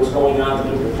example, what was going on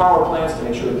with nuclear power plants, to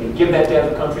make sure that we could give that data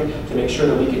to the country, to make sure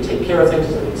that we could take care of things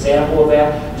as an example of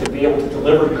that, to be able to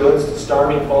deliver goods to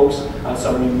starving folks on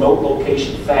some remote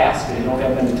location fast, because you don't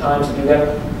have many times to do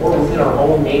that, or within our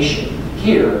own nation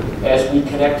here, as we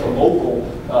connect to local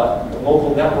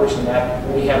networks and that,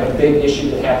 when we have a big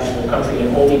issue that happens in the country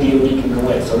and only DoD can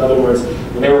go in. So in other words,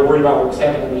 when they were worried about what was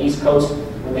happening on the East Coast,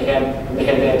 when they had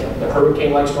the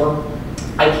hurricane-like storm,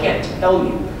 I can't tell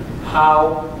you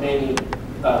how many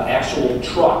actual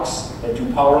trucks that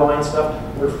do power line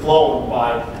stuff were flown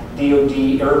by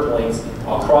DoD airplanes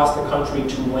across the country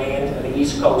to land on the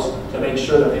East Coast to make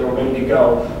sure that they were ready to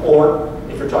go. Or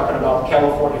if you're talking about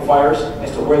California fires,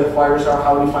 as to where the fires are,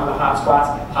 how do we find the hot spots,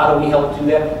 how do we help do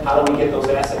that, how do we get those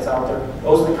assets out there?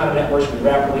 Those are the kind of networks we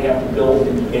rapidly have to build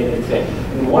and fit.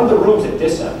 And one of the rooms at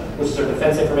DISA, which is our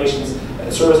Defense Information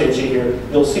Service Agency here,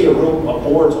 you'll see a room of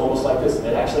boards almost like this, and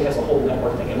it actually has a whole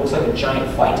network thing. It looks like a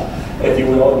giant fight, if you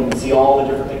will. You can see all the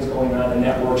different things going on in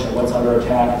networks and what's under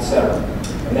attack, etc.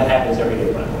 And that happens every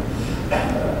day, by the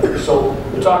way. So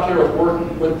we talk here with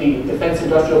working with the Defense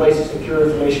Industrial Base and Secure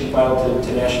Information File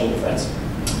to National Defense.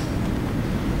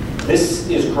 This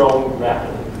is growing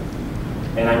rapidly.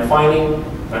 And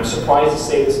I'm surprised to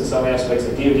say this in some aspects,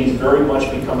 that DoD is very much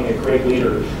becoming a great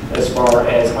leader as far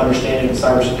as understanding the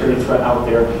cybersecurity threat out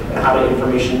there and how the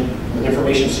information an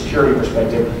information security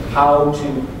perspective, how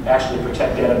to actually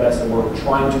protect data best, and we're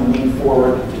trying to lean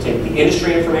forward to take the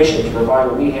industry information to provide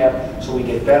what we have so we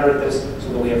get better at this,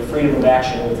 so that we have freedom of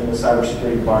action within the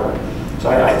cybersecurity environment. So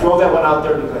I throw that one out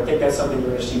there because I think that's something you're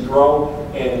going to see grow,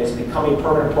 and it's becoming a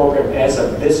permanent program as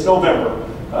of this November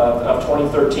of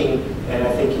 2013, and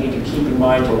I think you need to keep in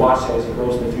mind to watch that as it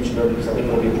grows in the future, because I think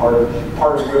it'll be a part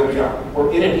of where we are.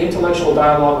 We're in an intellectual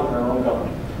dialogue with our own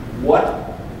government. What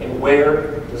and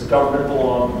where does government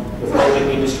belong with moving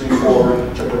industry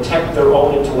forward to protect their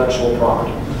own intellectual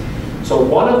property? So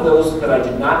one of those that I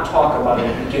did not talk about in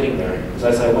the beginning there, is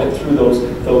as I went through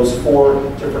those 4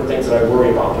 different things that I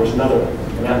worry about, there's another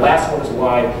one. And that last one is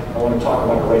why I want to talk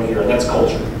about it right here, and that's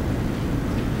culture.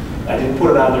 I didn't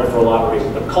put it on there for a lot of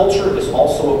reasons, but culture is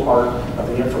also a part of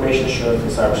the information assurance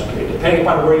and cybersecurity. Depending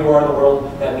upon where you are in the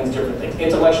world, that means different things.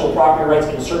 Intellectual property rights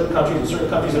in certain countries, and certain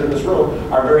countries that are in this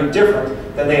room, are very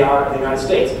different than they are in the United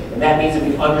States. And that needs to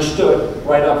be understood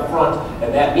right up front,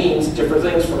 and that means different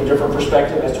things from a different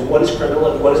perspective as to what is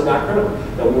criminal and what is not criminal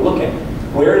that we look at.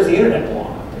 Where does the internet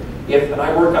belong? And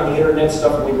I work on the internet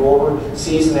stuff, and we go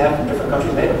overseas and that from different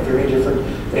countries, they have a very different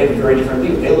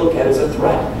view. They look at it as a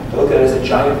threat. They look at it as a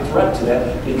giant threat to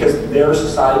that because their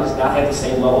society does not have the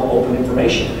same level of open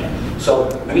information in there. So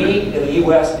we in the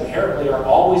U.S. inherently are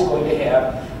always going to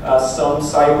have some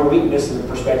cyber weakness in the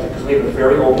perspective because we have a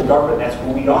very open government. That's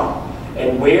who we are.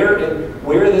 And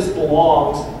where this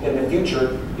belongs in the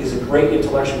future is a great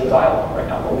intellectual dialogue right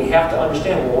now. But we have to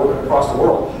understand when we're working across the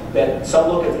world that some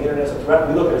look at the internet as a threat.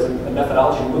 We look at it as a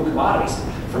methodology to move commodities.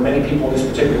 For many people in this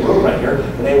particular room right here,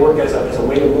 and they work as a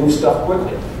way to move stuff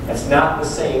quickly. That's not the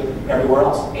same everywhere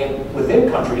else. And within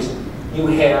countries, you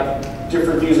have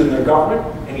different views in their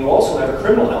government, and you also have a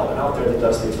criminal element out there that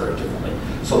does things very differently.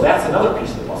 So that's another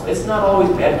piece of the puzzle. It's not always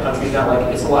bad countries, not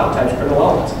like it's a lot of times criminal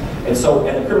elements. And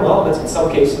the criminal elements in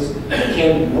some cases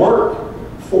can work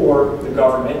for the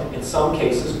government in some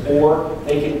cases, or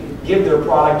they can give their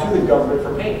product to the government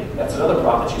for payment. That's another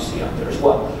problem that you see out there as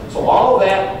well. So all of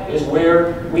that is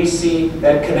where we see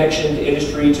that connection to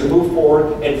industry to move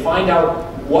forward and find out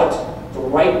what the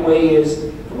right way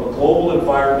is from a global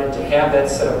environment to have that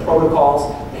set of protocols,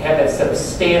 to have that set of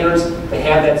standards, to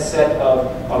have that set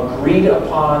of agreed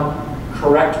upon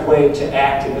correct way to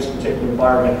act in this particular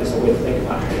environment is a way to think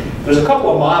about it. There's a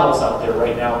couple of models out there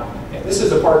right now, and this is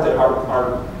the part that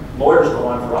our lawyers go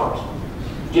on for hours.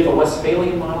 You have a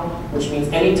Westphalian model, which means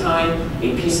anytime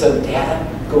a piece of data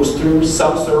goes through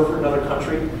some server in another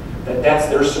country, that's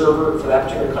their server for that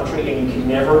particular country, and you can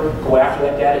never go after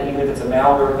that data, even if it's a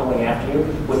malware going after you,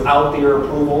 without their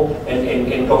approval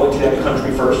and going to that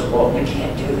country first. Well, you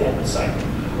can't do that with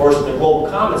cyber. Or the global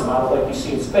commons model, like you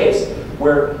see in space,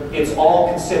 where it's all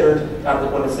considered,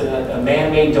 when it's in a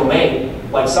man-made domain,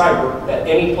 like cyber, that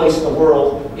any place in the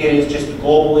world, it is just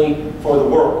globally for the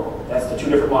world. That's the 2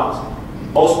 different models.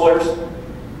 Most lawyers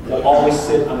will always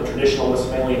sit on the traditional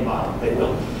Westphalian model. They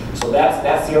will. So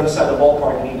that's the other side of the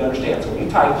ballpark you need to understand. So when you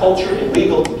tie culture and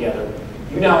legal together,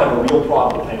 you now have a real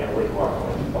problem depending on where you are.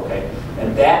 Okay?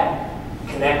 And that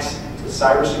connects to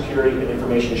cybersecurity and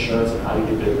information assurance and how you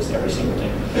do business every single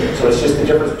day. So it's just the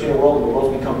difference between the world and the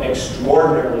world's become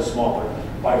extraordinarily smaller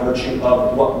by virtue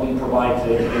of what we provide to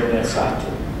the internet side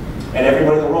to. And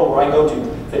everybody in the world where I go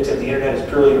to thinks that the internet is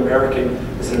purely an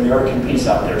American piece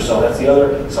out there. So that's the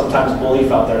other sometimes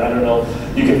belief out there. I don't know.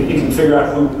 You can figure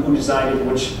out who designed it,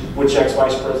 which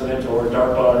ex-vice president or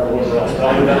DARPA or whatever else. But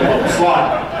I'll do that on the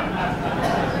slide.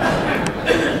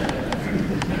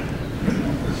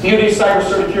 DoD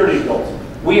cybersecurity goals.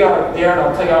 We are there, and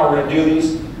I'll tell you how we're going to do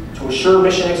these, to assure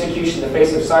mission execution in the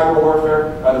face of cyber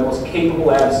warfare by the most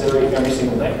capable adversary every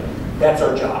single day. That's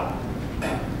our job.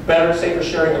 Better, safer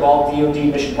sharing of all DoD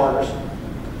mission partners.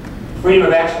 Freedom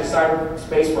of action in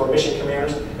cyberspace for our mission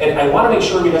commanders. And I want to make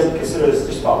sure he doesn't consider this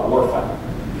just about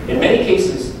warfighting. In many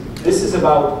cases, this is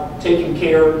about taking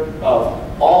care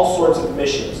of all sorts of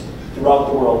missions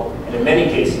throughout the world. And in many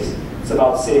cases, it's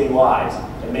about saving lives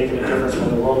and making a difference when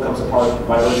the world comes apart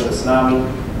by virtue of a tsunami,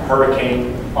 a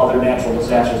hurricane, other natural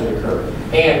disasters that occur.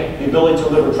 And the ability to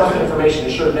deliver trusted information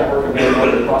and assured network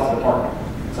availability across the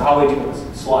department. So how we do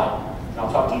this? Slide. And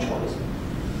I'll talk to each one of these.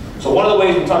 So one of the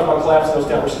ways we talk about collapsing those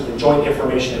networks is the joint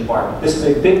information environment. This is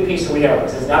a big piece that we have.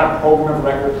 This is not a program of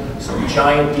record, some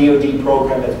giant DoD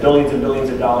program that's billions and billions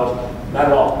of dollars. Not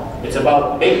at all. It's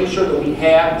about making sure that we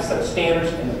have a set of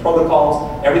standards and the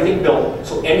protocols, everything built.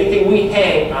 So anything we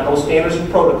hang on those standards and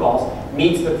protocols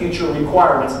meets the future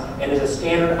requirements and is a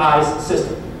standardized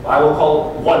system. I will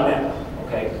call it one network,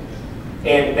 okay?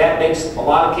 And that makes a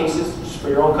lot of cases, just for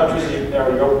your own countries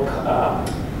or your own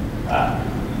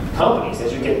companies,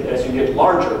 as you get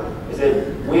larger, is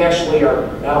that we actually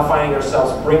are now finding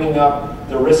ourselves bringing up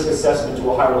the risk assessment to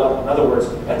a higher level. In other words,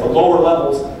 at the lower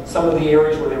levels, some of the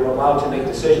areas where they were allowed to make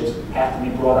decisions have to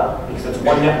be brought up because it's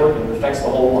one network and it affects the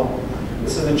whole one.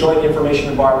 This is the Joint Information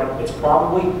Environment. It's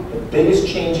probably the biggest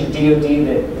change in DoD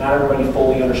that not everybody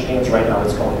fully understands right now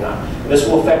that's going on. And this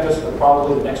will affect us for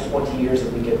probably the next 20 years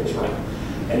if we get this right.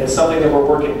 And it's something that we're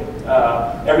working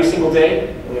every single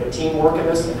day. We have a team working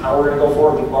this and how we're going to go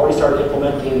forward. We've already started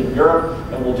implementing in Europe,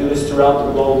 and we'll do this throughout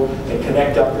the globe and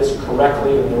connect up this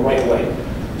correctly in the right way.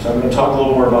 So I'm going to talk a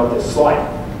little more about this slide.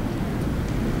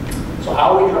 So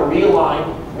how are we going to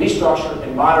realign, restructure,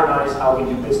 and modernize how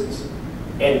we do business?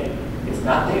 And it's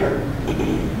not there,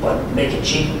 but make it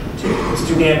cheaper. It's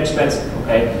too damn expensive,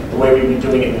 okay, the way we've been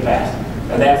doing it in the past.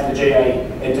 And that's the JIE.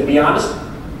 And to be honest,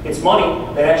 it's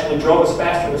money that actually drove us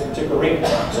faster in this particular arena.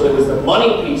 So it was the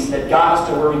money piece that got us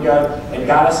to where we got and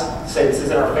got us to say this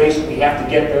is in our face, we have to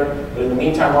get there. But in the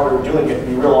meantime, while we were doing it,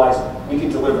 we realized we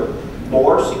could deliver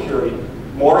more security,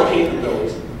 more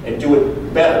capabilities, and do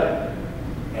it better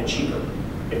and cheaper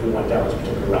if we went down this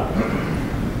particular route.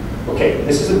 Okay,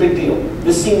 this is a big deal.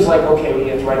 This seems like, okay, we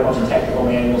have to write a bunch of technical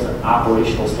manuals and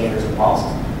operational standards and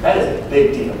policies. That is a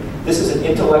big deal. This is an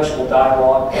intellectual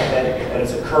dialogue that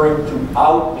is occurring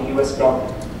throughout the U.S.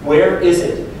 government. Where is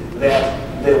it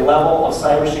that the level of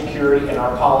cybersecurity and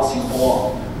our policies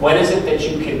belong? When is it that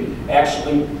you can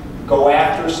actually go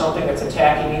after something that's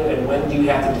attacking you, and when do you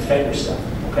have to defend yourself?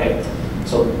 Okay?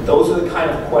 So those are the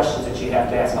kind of questions that you have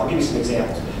to ask. I'll give you some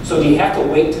examples. So do you have to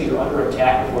wait until you're under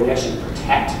attack before you actually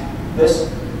protect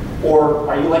this? Or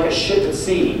are you like a ship at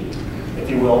sea, if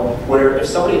you will, where if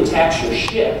somebody attacks your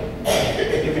ship,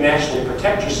 you can actually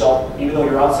protect yourself even though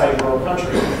you're outside your own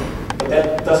country. But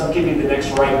that doesn't give you the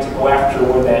next right to go after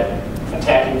where that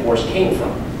attacking force came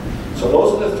from. So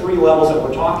those are the three levels that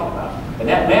we're talking about. And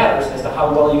that matters as to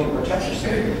how well you can protect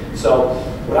yourself. So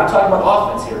we're not talking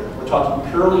about offense here. We're talking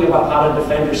purely about how to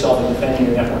defend yourself and defend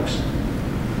your networks.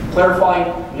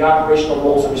 Clarifying the operational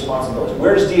roles and responsibilities.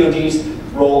 Where does DoD's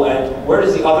role end? Where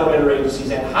does the other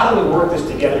interagencies end? How do we work this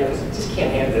together? Because it just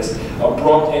can't have this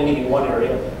abrupt ending in one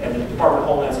area, and the Department of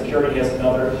Homeland Security has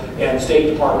another, and the State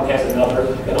Department has another,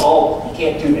 and you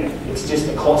can't do that. It's just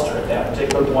a cluster at that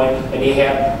particular point, and you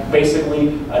have basically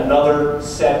another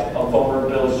set of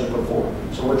vulnerabilities to put forward.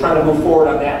 So we're trying to move forward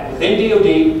on that within DoD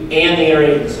and the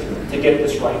interagency to get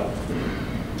this right.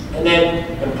 And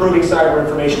then improving cyber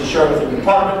information sharing within the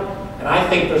department, and I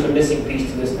think there's a missing piece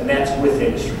to this, and that's with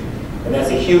industry. And that's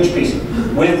a huge piece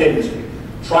with industry.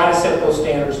 Try to set those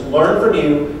standards, learn from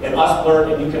you, and us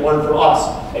learn, and you can learn from us,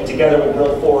 and together we'll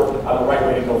build forward on the right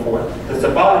way to go forward. It's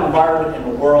about an environment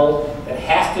in the world that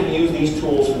has to use these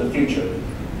tools for the future.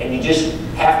 And you just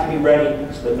have to be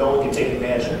ready so that no one can take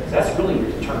advantage of it. That's really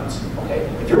your deterrence, okay?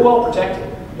 If you're well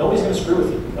protected, nobody's going to screw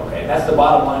with you, okay? That's the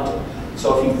bottom line to it.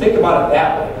 So if you think about it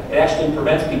that way, it actually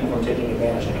prevents people from taking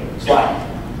advantage of it. Slide.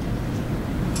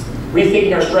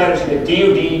 Rethinking our strategy that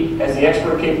DoD has the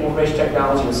expert capable information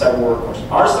technology and cyber workforce.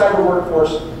 Our cyber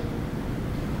workforce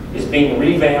is being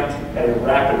revamped at a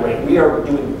rapid rate. We are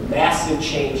doing massive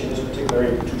change in this particular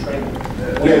area to train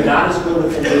them. We are not as good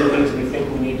within DoD as we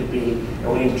think we need to be,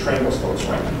 and we need to train those folks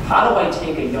right. How do I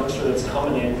take a youngster that's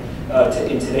coming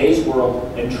in today's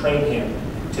world and train him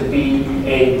to be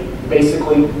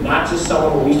basically not just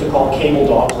someone what we used to call cable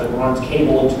dogs that runs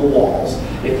cable into the walls,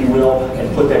 if you will,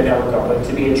 and put that network up, but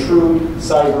to be a true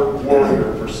cyber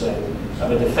warrior per se,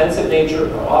 of a defensive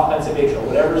nature or offensive nature or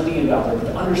whatever is needed out there, but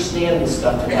to understand this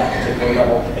stuff to that particular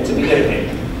level and to be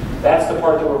innovative. That's the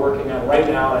part that we're working on right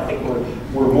now, and I think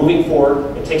we're moving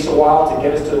forward. It takes a while to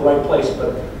get us to the right place,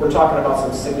 but we're talking about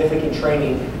some significant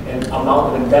training and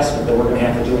amount of investment that we're going to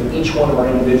have to do in each one of our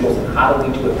individuals, and how do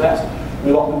we do it best?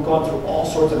 We've gone through all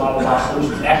sorts of out-of-the-box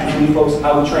solutions. Active duty folks,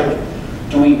 how we train them.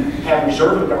 Do we have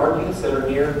reserve and guard units that are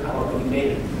near, I don't know, you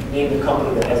name the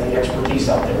company that has the expertise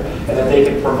out there, and that they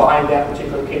can provide that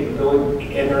particular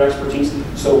capability and their expertise,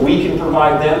 so we can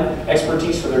provide them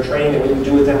expertise for their training that we would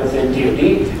do with them within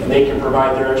DoD, and they can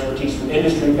provide their expertise from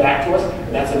industry back to us,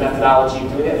 and that's a methodology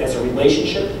of doing it. That's a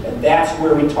relationship, and that's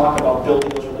where we talk about building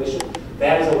those relationships.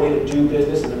 That is a way to do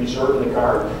business in the reserve and the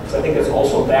guard. So I think that's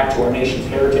also back to our nation's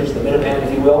heritage, the Minuteman,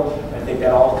 if you will. I think that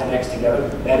all connects together.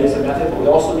 That is a method, but we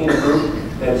also need a group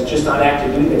that is just on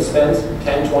active duty, that spends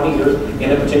 10, 20 years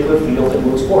in a particular field and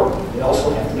moves forward. They also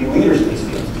have to be leaders in these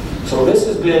fields. So this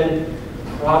has been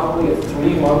probably a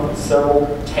 3-month, several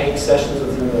tank sessions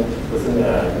within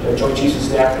the Joint Chiefs of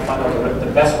Staff to find out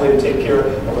the best way to take care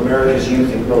of America's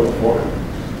youth and grow them forward.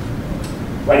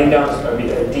 Writing down a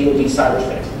DoD cyber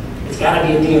space. It's got to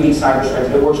be a DoD cyber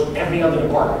strategy that works with every other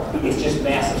department. It's just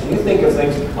massive. So you think of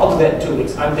things, I'll do that in 2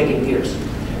 weeks. I'm thinking years.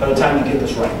 by the time you get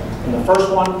this right. And the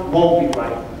first one won't be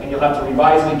right, and you'll have to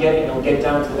revise it again, and it'll get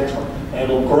down to the next one, and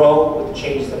it'll grow with the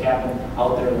changes that happen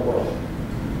out there in the world.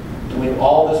 Doing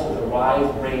all this with a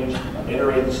wide range of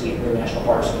interagency and international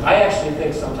partners. I actually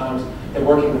think sometimes that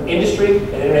working with industry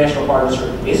and international partners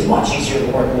is much easier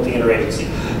than working with the interagency.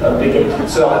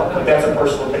 So that's a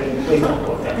personal opinion. Please don't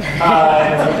go with that.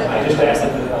 I just asked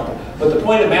them to help. But the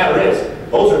point of the matter is,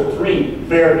 those are three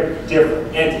very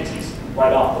different entities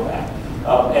right off the bat.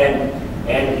 And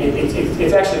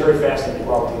it's actually very fascinating to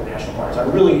go out with the international partners. I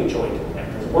really enjoy doing that,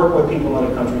 because working with people in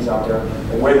other countries out there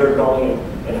and where they're going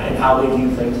and how they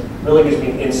view things really gives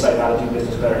me an insight how to do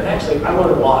business better. And actually, I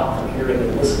learn a lot from hearing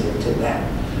and listening to that.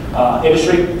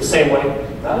 Industry, the same way.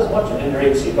 Not as much in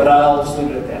interagency, but I'll just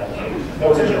leave it at that. That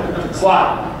was a joke.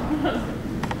 Slide.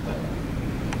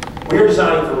 We are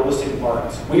designing for realistic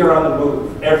environments. We are on the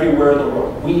move everywhere in the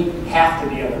world. We have to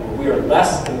be on the move. We are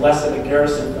less and less of a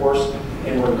garrison force,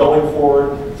 and we're going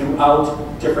forward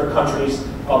throughout different countries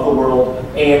of the world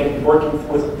and working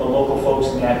with the local folks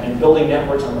in that and building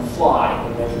networks on the fly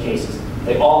in many cases.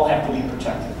 They all have to be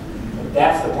protected. And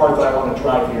that's the part that I want to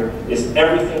drive here, is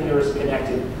everything here is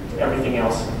connected to everything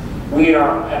else. We and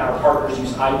our partners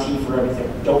use IT for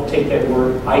everything. Don't take that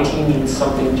word. IT means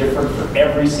something different for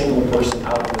every single person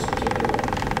out in this particular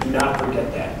world. Do not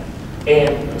forget that.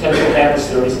 And potential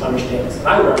adversaries understand this. And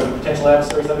I would argue potential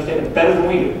adversaries understand it better than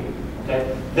we do.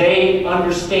 Okay? They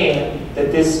understand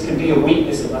that this could be a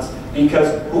weakness in us,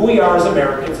 because who we are as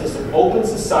Americans is an open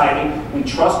society. We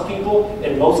trust people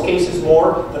in most cases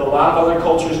more than a lot of other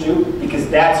cultures do, because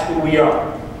that's who we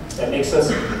are. That makes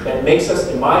us,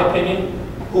 in my opinion,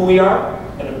 who we are,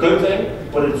 and a good thing,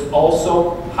 but it's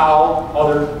also how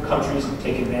other countries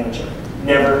take advantage of it.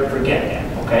 Never forget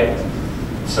that, okay?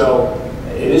 So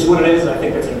it is what it is, and I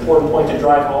think that's an important point to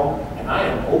drive home, and I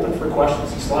am open for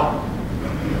questions. Slide.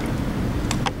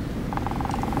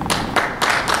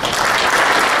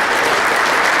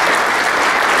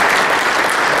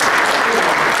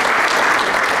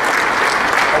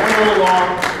 I went a little long,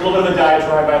 a little bit of a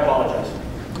diatribe, I apologize.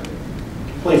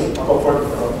 Please, I'll go for it.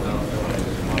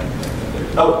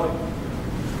 Oh.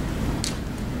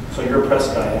 So you're a press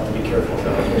guy, I have to be careful.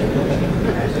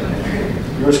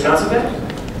 You're Wisconsin guy?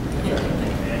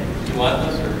 You want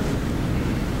this, or?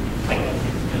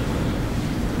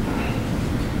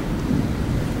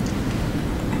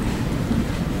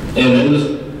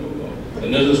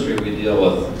 In industry, we deal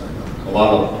with a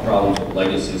lot of problems with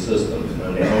legacy systems, and I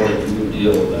know that you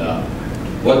deal with that.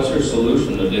 What's your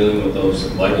solution to dealing with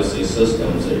those legacy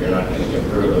systems that you're not going to get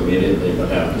rid of immediately but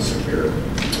have to secure?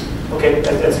 Okay,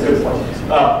 that's a good point.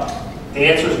 The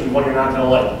answer is one you're not going to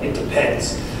like. It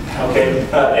depends. Okay,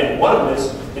 and one of them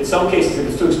is, in some cases, if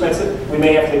it's too expensive, we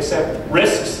may have to accept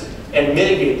risks and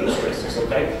mitigate those risks.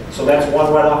 Okay, so that's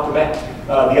one right off the bat.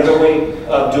 The other way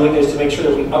of doing it is to make sure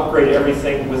that we upgrade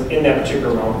everything within that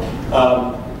particular realm.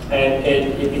 And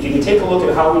if you can take a look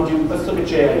at how we do, let's look at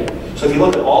JIE. So if you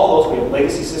look at all those, we have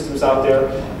legacy systems out there,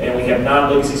 and we have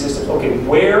non-legacy systems. Okay,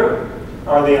 where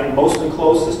are they on mostly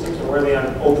closed systems, and where are they on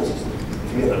open systems?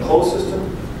 If you have a closed system,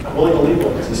 I'm willing to leave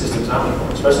legacy systems on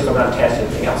before, especially if I'm not attached to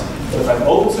anything else. But if I have an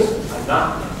open system, I'm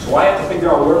not. So I have to figure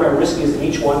out where my risk is in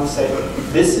each one and say,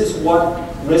 this is what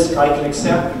risk I can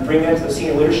accept. You bring that to the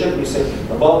senior leadership, and you say,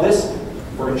 above this,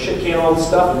 we're going to shit can all this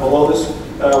stuff, and below this,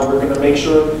 we're going to make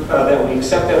sure that we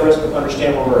accept that risk and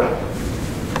understand where we're at.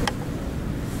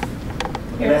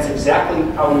 And that's exactly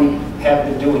how we have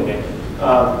been doing it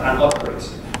on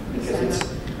upgrades. Because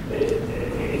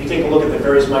if you take a look at the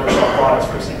various Microsoft products,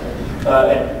 for example,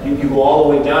 and you go all the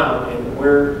way down and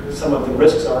where some of the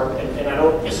risks are, and I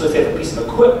don't necessarily have a piece of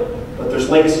equipment, but there's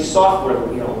legacy software that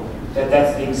we own.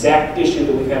 That's the exact issue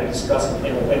that we've had to discuss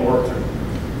and work through.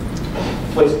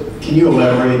 Please. Can you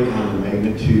elaborate on the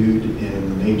magnitude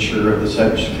and the nature of the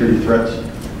cybersecurity threats?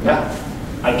 Yeah,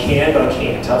 I can, but I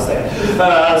can't. How's that?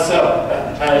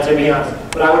 To be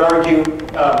honest, but I would argue,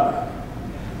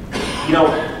 you know,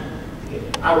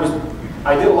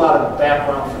 I did a lot of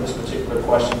background for this particular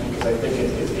question because I think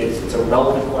it's a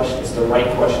relevant question. It's the right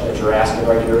question that you're asking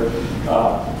right here.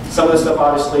 Some of this stuff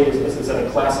obviously is at a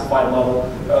classified level,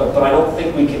 but I don't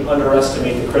think we can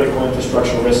underestimate the critical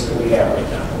infrastructure risks that we have right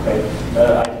now. Okay,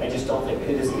 I just don't think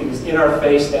it is in our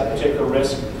face, that particular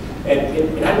risk, and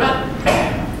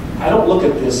I don't look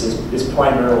at this as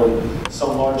primarily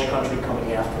some large country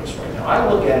coming after us right now.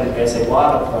 I look at it as a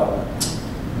lot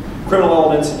of criminal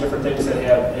elements and different things that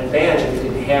have an advantage that we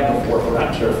didn't have before if we're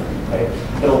not careful. Okay?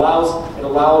 It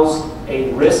allows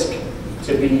a risk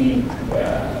to be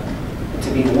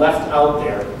left out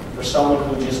there for someone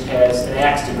who just has an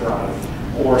axe to grind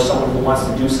or someone who wants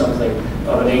to do something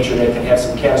of a nature that can have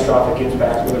some catastrophic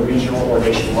impact, whether regional or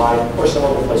nationwide, or some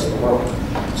other place in the world.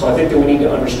 So I think that we need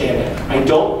to understand that. I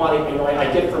don't want to,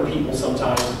 I get from people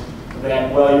sometimes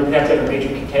that, well, you're going to have a major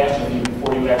catastrophe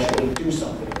before you actually do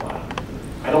something about it.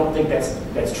 I don't think that's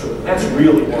true. That's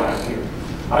really why I'm here.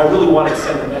 I really want to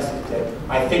send a message that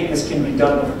I think this can be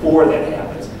done before that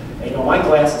happens. And, my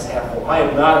glass is half full. I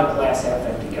am not a glass half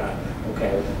empty guy.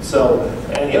 Okay? So,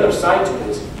 and the other side to it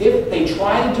is, if they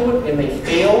try to do it and they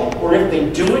fail, or if they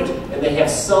do it and they have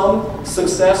some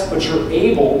success, but you're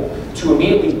able to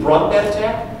immediately brunt that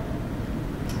attack,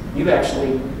 you've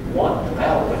actually won the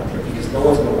battle right there, because no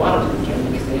one's going to want to do it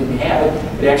again because they didn't have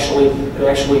it. It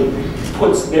actually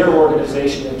puts their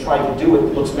organization that tried to do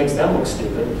it, makes them look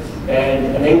stupid,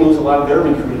 and they lose a lot of their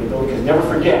recruiting ability. Because never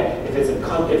forget, if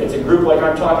it's a group like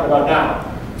I'm talking about now,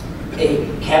 a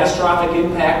catastrophic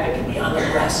impact that can be on the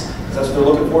press, because that's what they're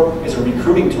looking for, is a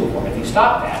recruiting tool for them. If you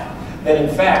stop that, then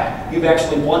in fact you've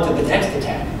actually blunted the next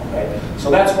attack. Okay? So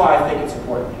that's why I think it's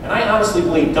important. And I honestly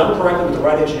believe, done correctly with the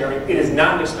right engineering, it is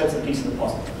not an expensive piece of the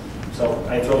puzzle. So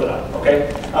I throw that out,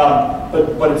 okay?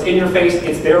 But it's in your face,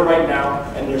 it's there right now,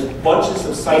 and there's bunches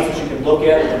of sites that you can look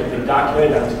at that have been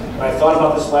documented. When I thought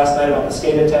about this last night about the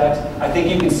SCADA attacks, I think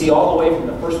you can see all the way from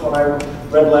the first one I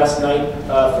read last night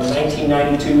from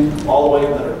 1992, all the way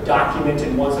that are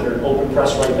documented ones that are in open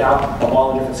press right now of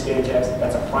all the different SCADA attacks.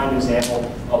 That's a prime example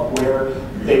of where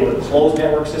they were closed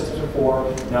network systems before,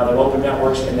 now they're open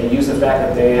networks, and they use the fact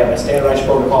that they have a standardized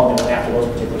protocol and they went after those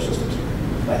particular systems.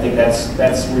 I think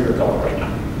that's where you're going right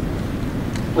now.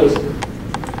 Please.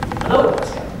 Another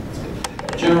question.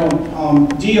 General,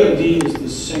 DoD is the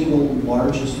single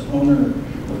largest owner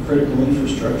of critical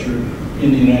infrastructure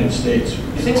in the United States.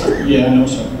 You think so? Yeah, I know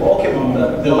so. Well, okay,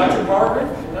 the electric power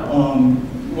grid? No?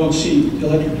 Well, see, the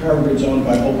electric power grid is owned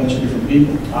by a whole bunch of different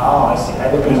people. Oh, I see.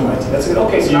 I look at it. That's good.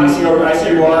 Okay, so now I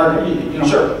see you are.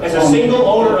 Sure. As a single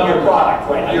owner of your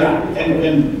product, right? I got it.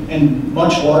 And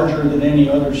much larger than any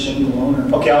other single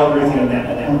owner. Okay, I'll agree with you on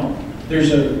that.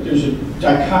 There's a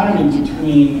dichotomy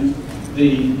between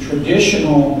the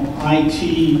traditional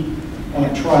IT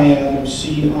triad of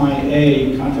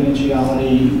CIA,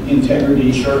 confidentiality, integrity,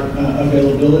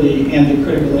 availability, and the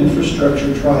critical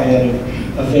infrastructure triad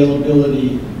of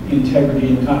availability, integrity,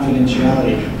 and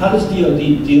confidentiality. How does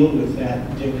DoD deal with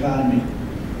that dichotomy?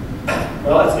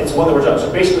 Well, it's one that we're talking.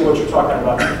 So basically what you're talking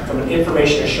about from an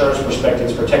information assurance perspective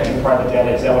is protecting private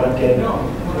data. Is that what I'm getting?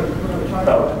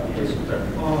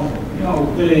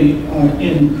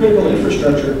 In critical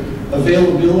infrastructure,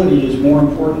 availability is more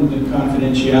important than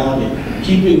confidentiality.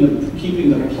 Keeping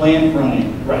the plant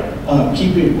running. Right.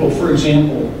 For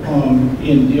example,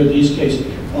 in DoD's case,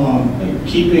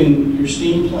 keeping your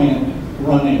steam plant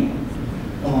running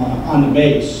on the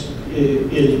base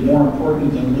is more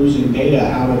important than losing data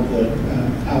out of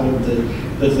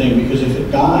the thing, because if it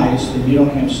dies, then you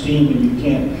don't have steam and you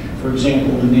can't, for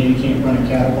example, the Navy can't run a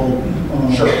catapult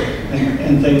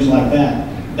and things like that.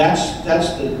 That's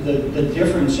the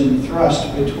difference in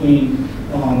thrust between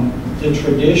the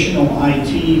traditional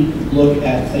IT look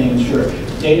at things. Sure,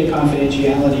 data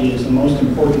confidentiality is the most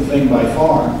important thing by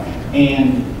far,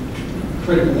 and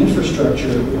critical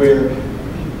infrastructure, where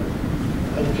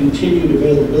a continued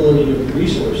availability of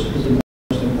resources is the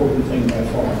most important thing by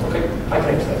far. Okay, I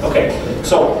can answer that. Okay,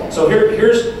 so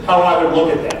here's how I would look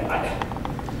at that.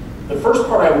 The first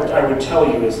part I would tell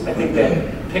you is I think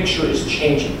that picture is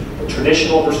changing. The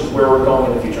traditional versus where we're going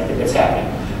in the future. I think that's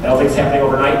happening. I don't think it's happening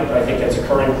overnight, but I think that's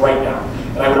occurring right now.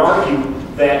 And I would argue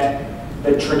that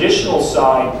the traditional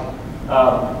side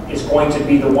is going to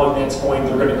be the one they're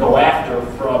going to go after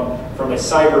from a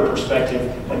cyber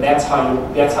perspective, and that's how you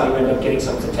end up getting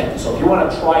someone's attention. So if you want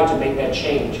to try to make that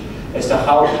change as to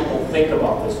how people think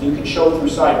about this, you can show through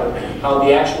cyber how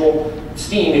the actual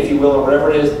steam, if you will, or whatever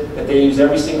it is that they use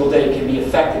every single day can be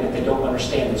affected if they don't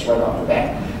understand this right off the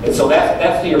bat. And so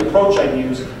that's the approach I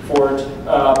use for it,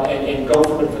 and go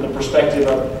from it from the perspective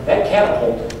of that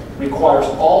catapult requires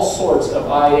all sorts of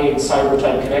IA and cyber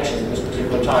type connections at this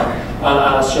particular time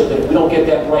on a ship, that if we don't get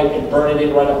that right and burn it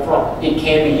in right up front, it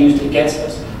can be used against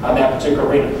us on that particular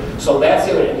arena. So that's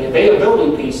the other. And the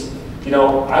availability piece,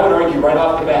 I would argue right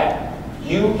off the bat,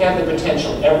 you have the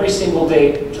potential every single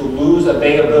day to lose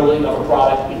availability of a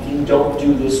product if you don't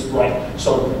do this right.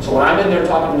 So when I'm in there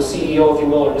talking to a CEO, if you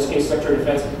will, or in this case, Secretary of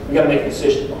Defense, we got to make a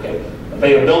decision. Okay,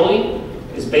 availability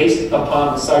is based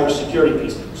upon the cybersecurity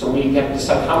piece. So we have to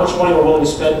decide how much money we're willing to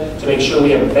spend to make sure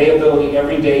we have availability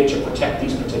every day to protect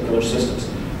these particular systems.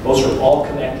 Those are all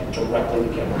connected directly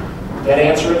together. Did that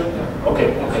answer it?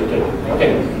 Okay. Good.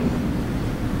 Okay.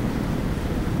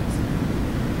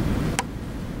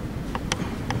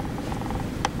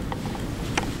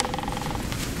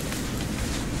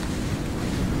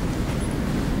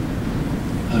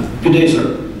 Good day,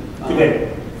 sir. Good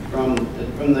day. From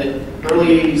the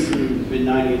early 80s to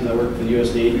mid-90s, I worked for the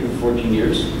U.S. Navy for 14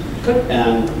 years. Good.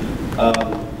 And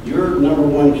your number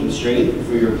one constraint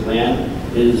for your plan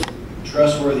is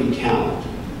trustworthy talent.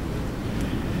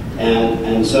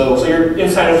 And so... So you're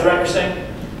insider threat, you're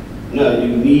saying? No,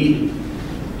 you need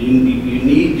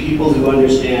people who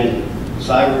understand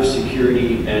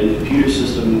cybersecurity and computer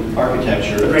system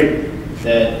architecture. Agreed.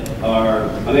 That are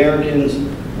Americans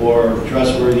or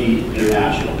trustworthy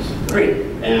internationals. Agreed.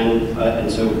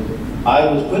 And so I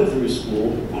was put through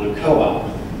school on a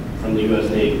co-op from the U.S.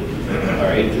 Navy, all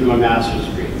right, through my master's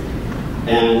degree.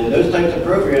 And those types of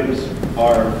programs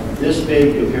are this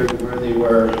big compared to where they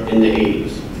were in the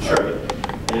 80s. Sure.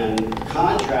 And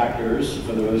contractors,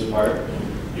 for the most part,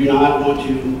 do not want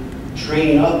to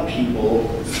train up people.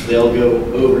 They'll go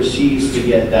overseas to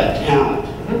get that talent.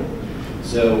 Mm-hmm.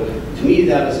 So to me,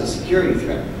 that is a security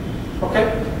threat.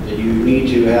 Okay. That you need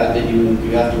to have, that you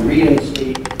have to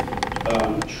reinstate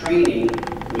training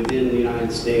within the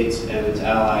United States and its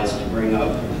allies to bring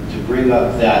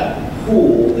up that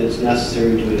pool that's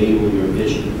necessary to enable your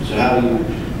vision. So how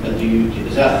do you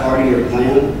is that part of your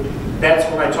plan?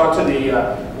 That's when I talk to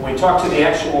when we talk to the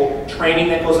actual training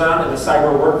that goes on in the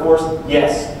cyber workforce.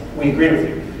 Yes, we agree with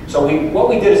you. So what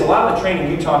we did is a lot of the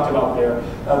training you talked about there,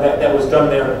 that was done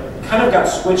there, kind of got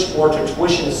switched more to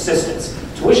tuition assistance.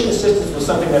 Tuition assistance was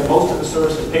something that most of the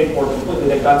services paid for completely.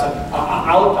 They got to,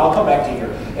 I'll come back to you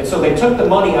here. And so they took the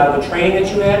money out of the training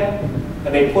that you had,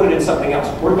 and they put it in something else.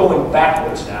 We're going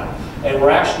backwards now. And we're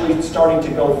actually starting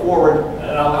to go forward,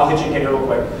 and I'll hit you again here real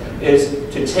quick, is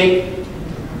to take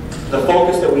the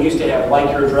focus that we used to have,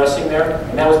 like you're addressing there,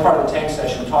 and that was part of the tank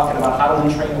session, talking about how do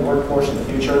we train the workforce in the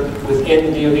future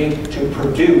within the DoD to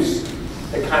produce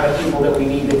the kind of people that we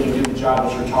need that can do the job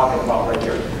that you're talking about right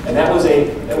here. And that was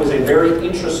a very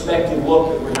introspective look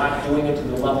that we're not doing it to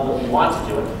the level that we want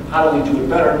to do it. How do we do it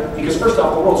better? Because first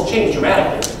off, the world's changed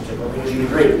dramatically, as you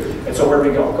agree. And so where do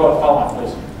we go? Go ahead, follow on,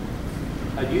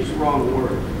 please. I'd use the wrong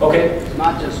word. Okay. It's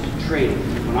not just training.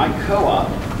 When I co-op,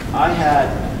 I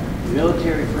had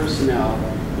military personnel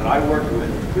that I worked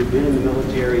with who'd been in the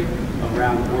military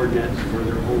around ordnance for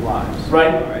their whole lives.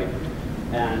 Right. Right.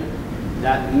 And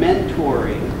that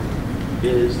mentoring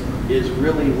is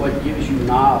really what gives you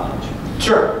knowledge.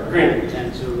 Sure, agreed.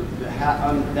 And so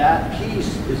that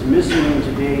piece is missing in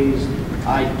today's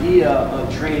idea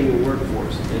of training the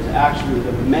workforce. It's actually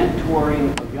the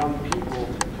mentoring of young people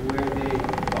to where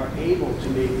they are able to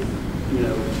make,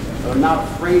 are not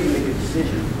afraid to make a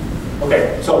decision.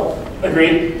 Okay, so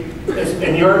agreed.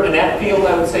 In that field,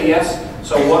 I would say yes.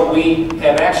 So what we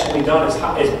have actually done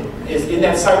is in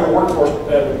that cyber workforce,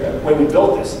 when we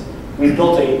built this, we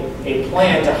built a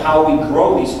plan to how we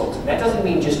grow these folks. And that doesn't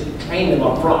mean just train them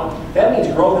up front. That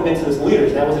means grow them into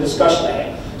leaders. And that was a discussion I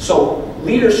had. So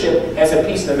leadership has a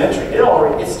piece of the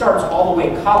mentoring. It starts all the way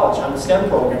in college on the STEM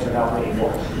programs we're now waiting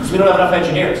for. Because we don't have enough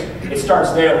engineers. It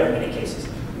starts there in many cases.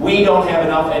 We don't have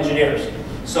enough engineers.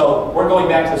 So we're going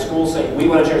back to the schools saying, we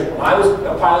want engineers. When I was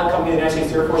a pilot coming to the United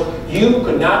States Air Force, you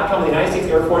could not come to the United States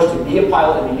Air Force to be a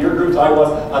pilot in the year groups I was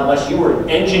unless you were an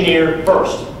engineer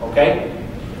first, okay?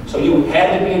 So you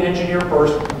had to be an engineer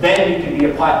first, then you could be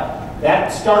a pilot.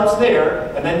 That starts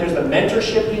there, and then there's the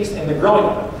mentorship piece and the growing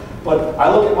of it. But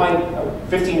I look at my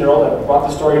 15-year-old, I brought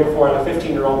the story before, I have a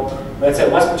 15-year-old that's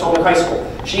at West Potomac High School.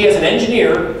 She is an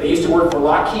engineer that used to work for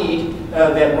Lockheed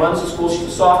that runs the school. She's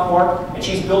a sophomore, and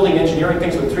she's building engineering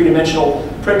things with three-dimensional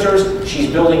printers.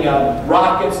 She's building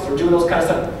rockets, they're doing those kind of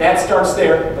stuff. That starts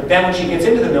there, but then when she gets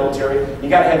into the military, you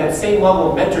gotta have that same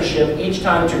level of mentorship each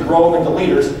time to grow them into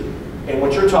leaders. And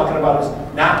what you're talking about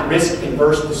is not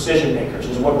risk-averse decision makers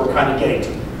is what we're kind of getting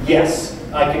to. Yes,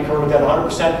 I concur with that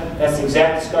 100%. That's the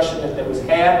exact discussion that was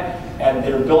had, and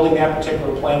they're building that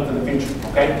particular plan for the future,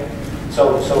 okay?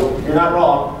 So you're not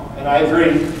wrong, and I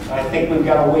agree. I think we've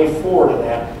got a way forward in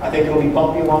that. I think it'll be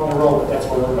bumpy along the road, but that's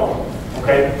where we're going,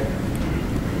 okay?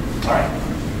 All right.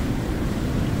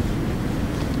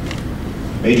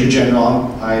 Major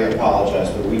General, I apologize,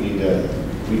 but we need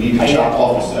to chop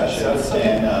off the session.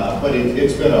 And but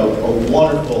it's been a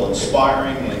wonderful,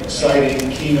 inspiring, and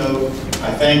exciting keynote.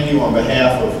 I thank you on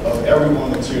behalf of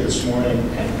everyone that's here this morning.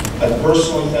 I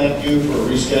personally thank you for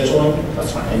rescheduling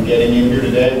and getting in here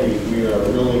today. We are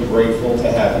really grateful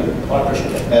to have you. I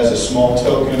appreciate it. As a small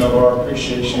token of our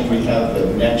appreciation, we have the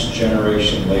next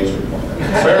generation laser pointer.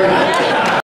 Very good.